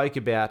we spoke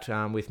about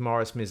with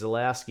Morris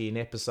Mizalowski in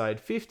episode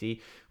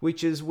 50,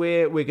 which is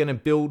where we're going to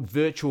build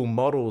virtual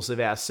models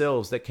of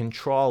ourselves that can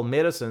trial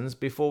medicines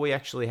before we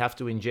actually have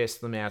to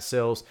ingest them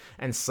ourselves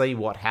and see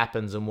what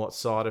happens and what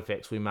side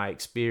effects we may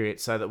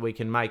experience, so that we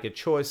can make a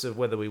choice of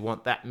whether we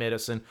want that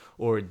medicine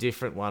or a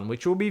different one,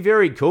 which will be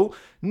very cool.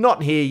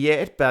 Not here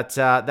yet, but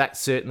that's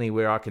certainly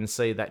where I can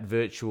see that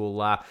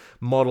virtual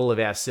model of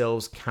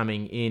ourselves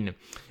coming in.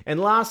 And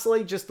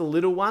lastly, just a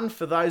little one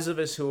for those of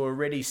us who are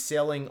already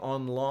selling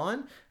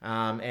online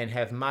and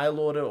have mail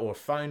order or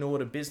phone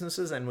order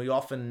businesses, and we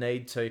often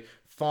need to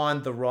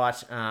find the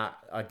right,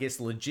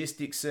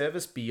 logistics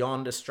service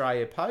beyond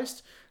Australia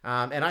Post.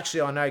 And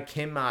actually, I know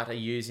Chemmart are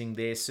using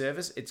their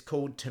service. It's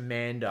called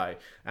Tomando,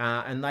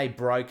 and they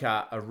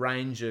broker a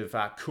range of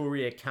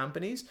courier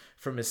companies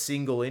from a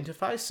single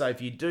interface. So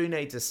if you do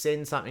need to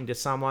send something to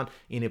someone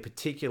in a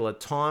particular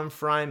time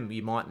frame,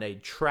 you might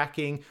need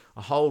tracking,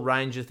 a whole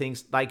range of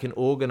things. They can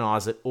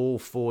organize it all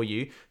for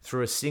you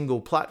through a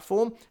single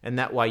platform, and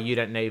that way you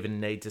don't even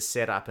need to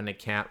set up an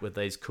account with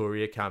these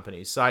courier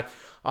companies. So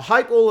I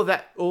hope all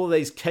of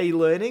these key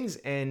learnings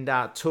and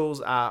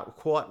tools are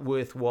quite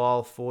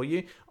worthwhile for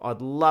you.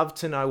 I'd love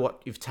to know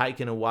what you've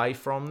taken away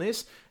from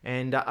this,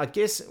 and I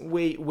guess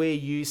where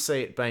you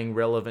see it being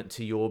relevant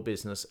to your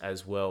business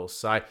as well.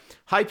 So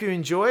hope you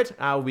enjoyed.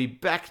 I'll be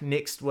back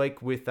next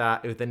week with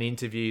an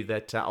interview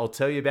that I'll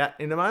tell you about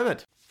in a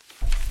moment.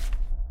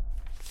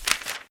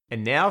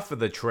 And now for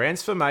the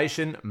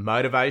transformation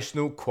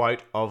motivational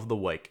quote of the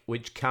week,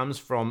 which comes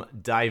from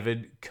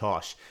David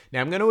Koch.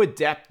 Now, I'm going to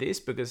adapt this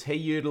because he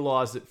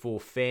utilised it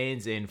for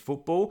fans and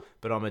football,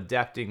 but I'm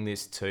adapting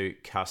this to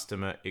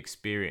customer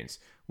experience,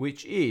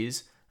 which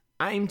is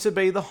aim to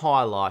be the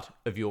highlight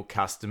of your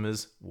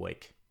customer's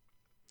week.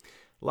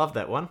 Love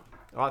that one.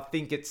 I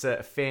think it's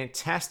a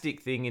fantastic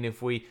thing, and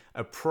if we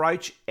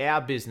approach our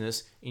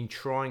business in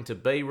trying to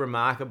be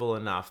remarkable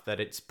enough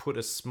that it's put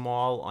a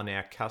smile on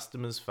our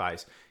customer's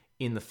face,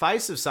 in the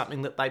face of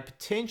something that they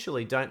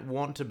potentially don't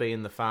want to be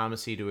in the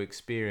pharmacy to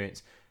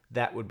experience,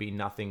 that would be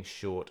nothing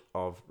short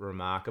of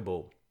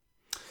remarkable.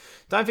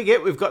 Don't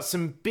forget, we've got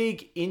some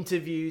big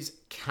interviews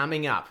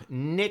coming up.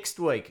 Next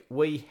week,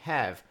 we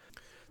have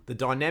the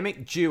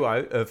dynamic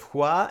duo of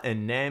Hua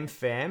and Nam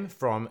Pham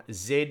from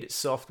Z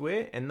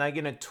Software, and they're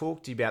going to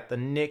talk to you about the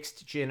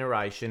next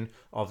generation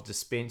of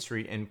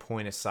dispensary and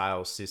point of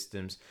sale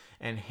systems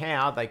and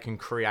how they can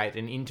create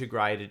an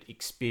integrated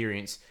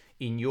experience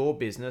in your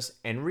business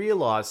and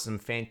realize some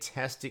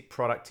fantastic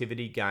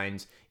productivity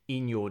gains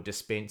in your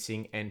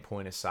dispensing and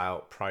point of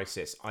sale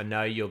process. I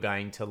know you're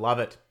going to love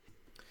it.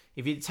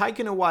 If you've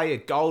taken away a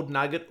gold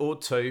nugget or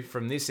two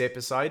from this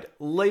episode,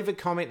 leave a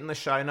comment in the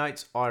show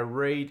notes. I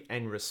read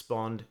and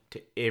respond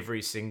to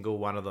every single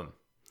one of them.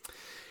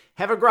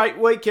 Have a great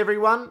week,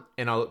 everyone,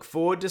 and I look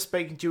forward to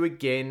speaking to you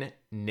again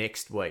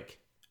next week.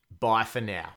 Bye for now.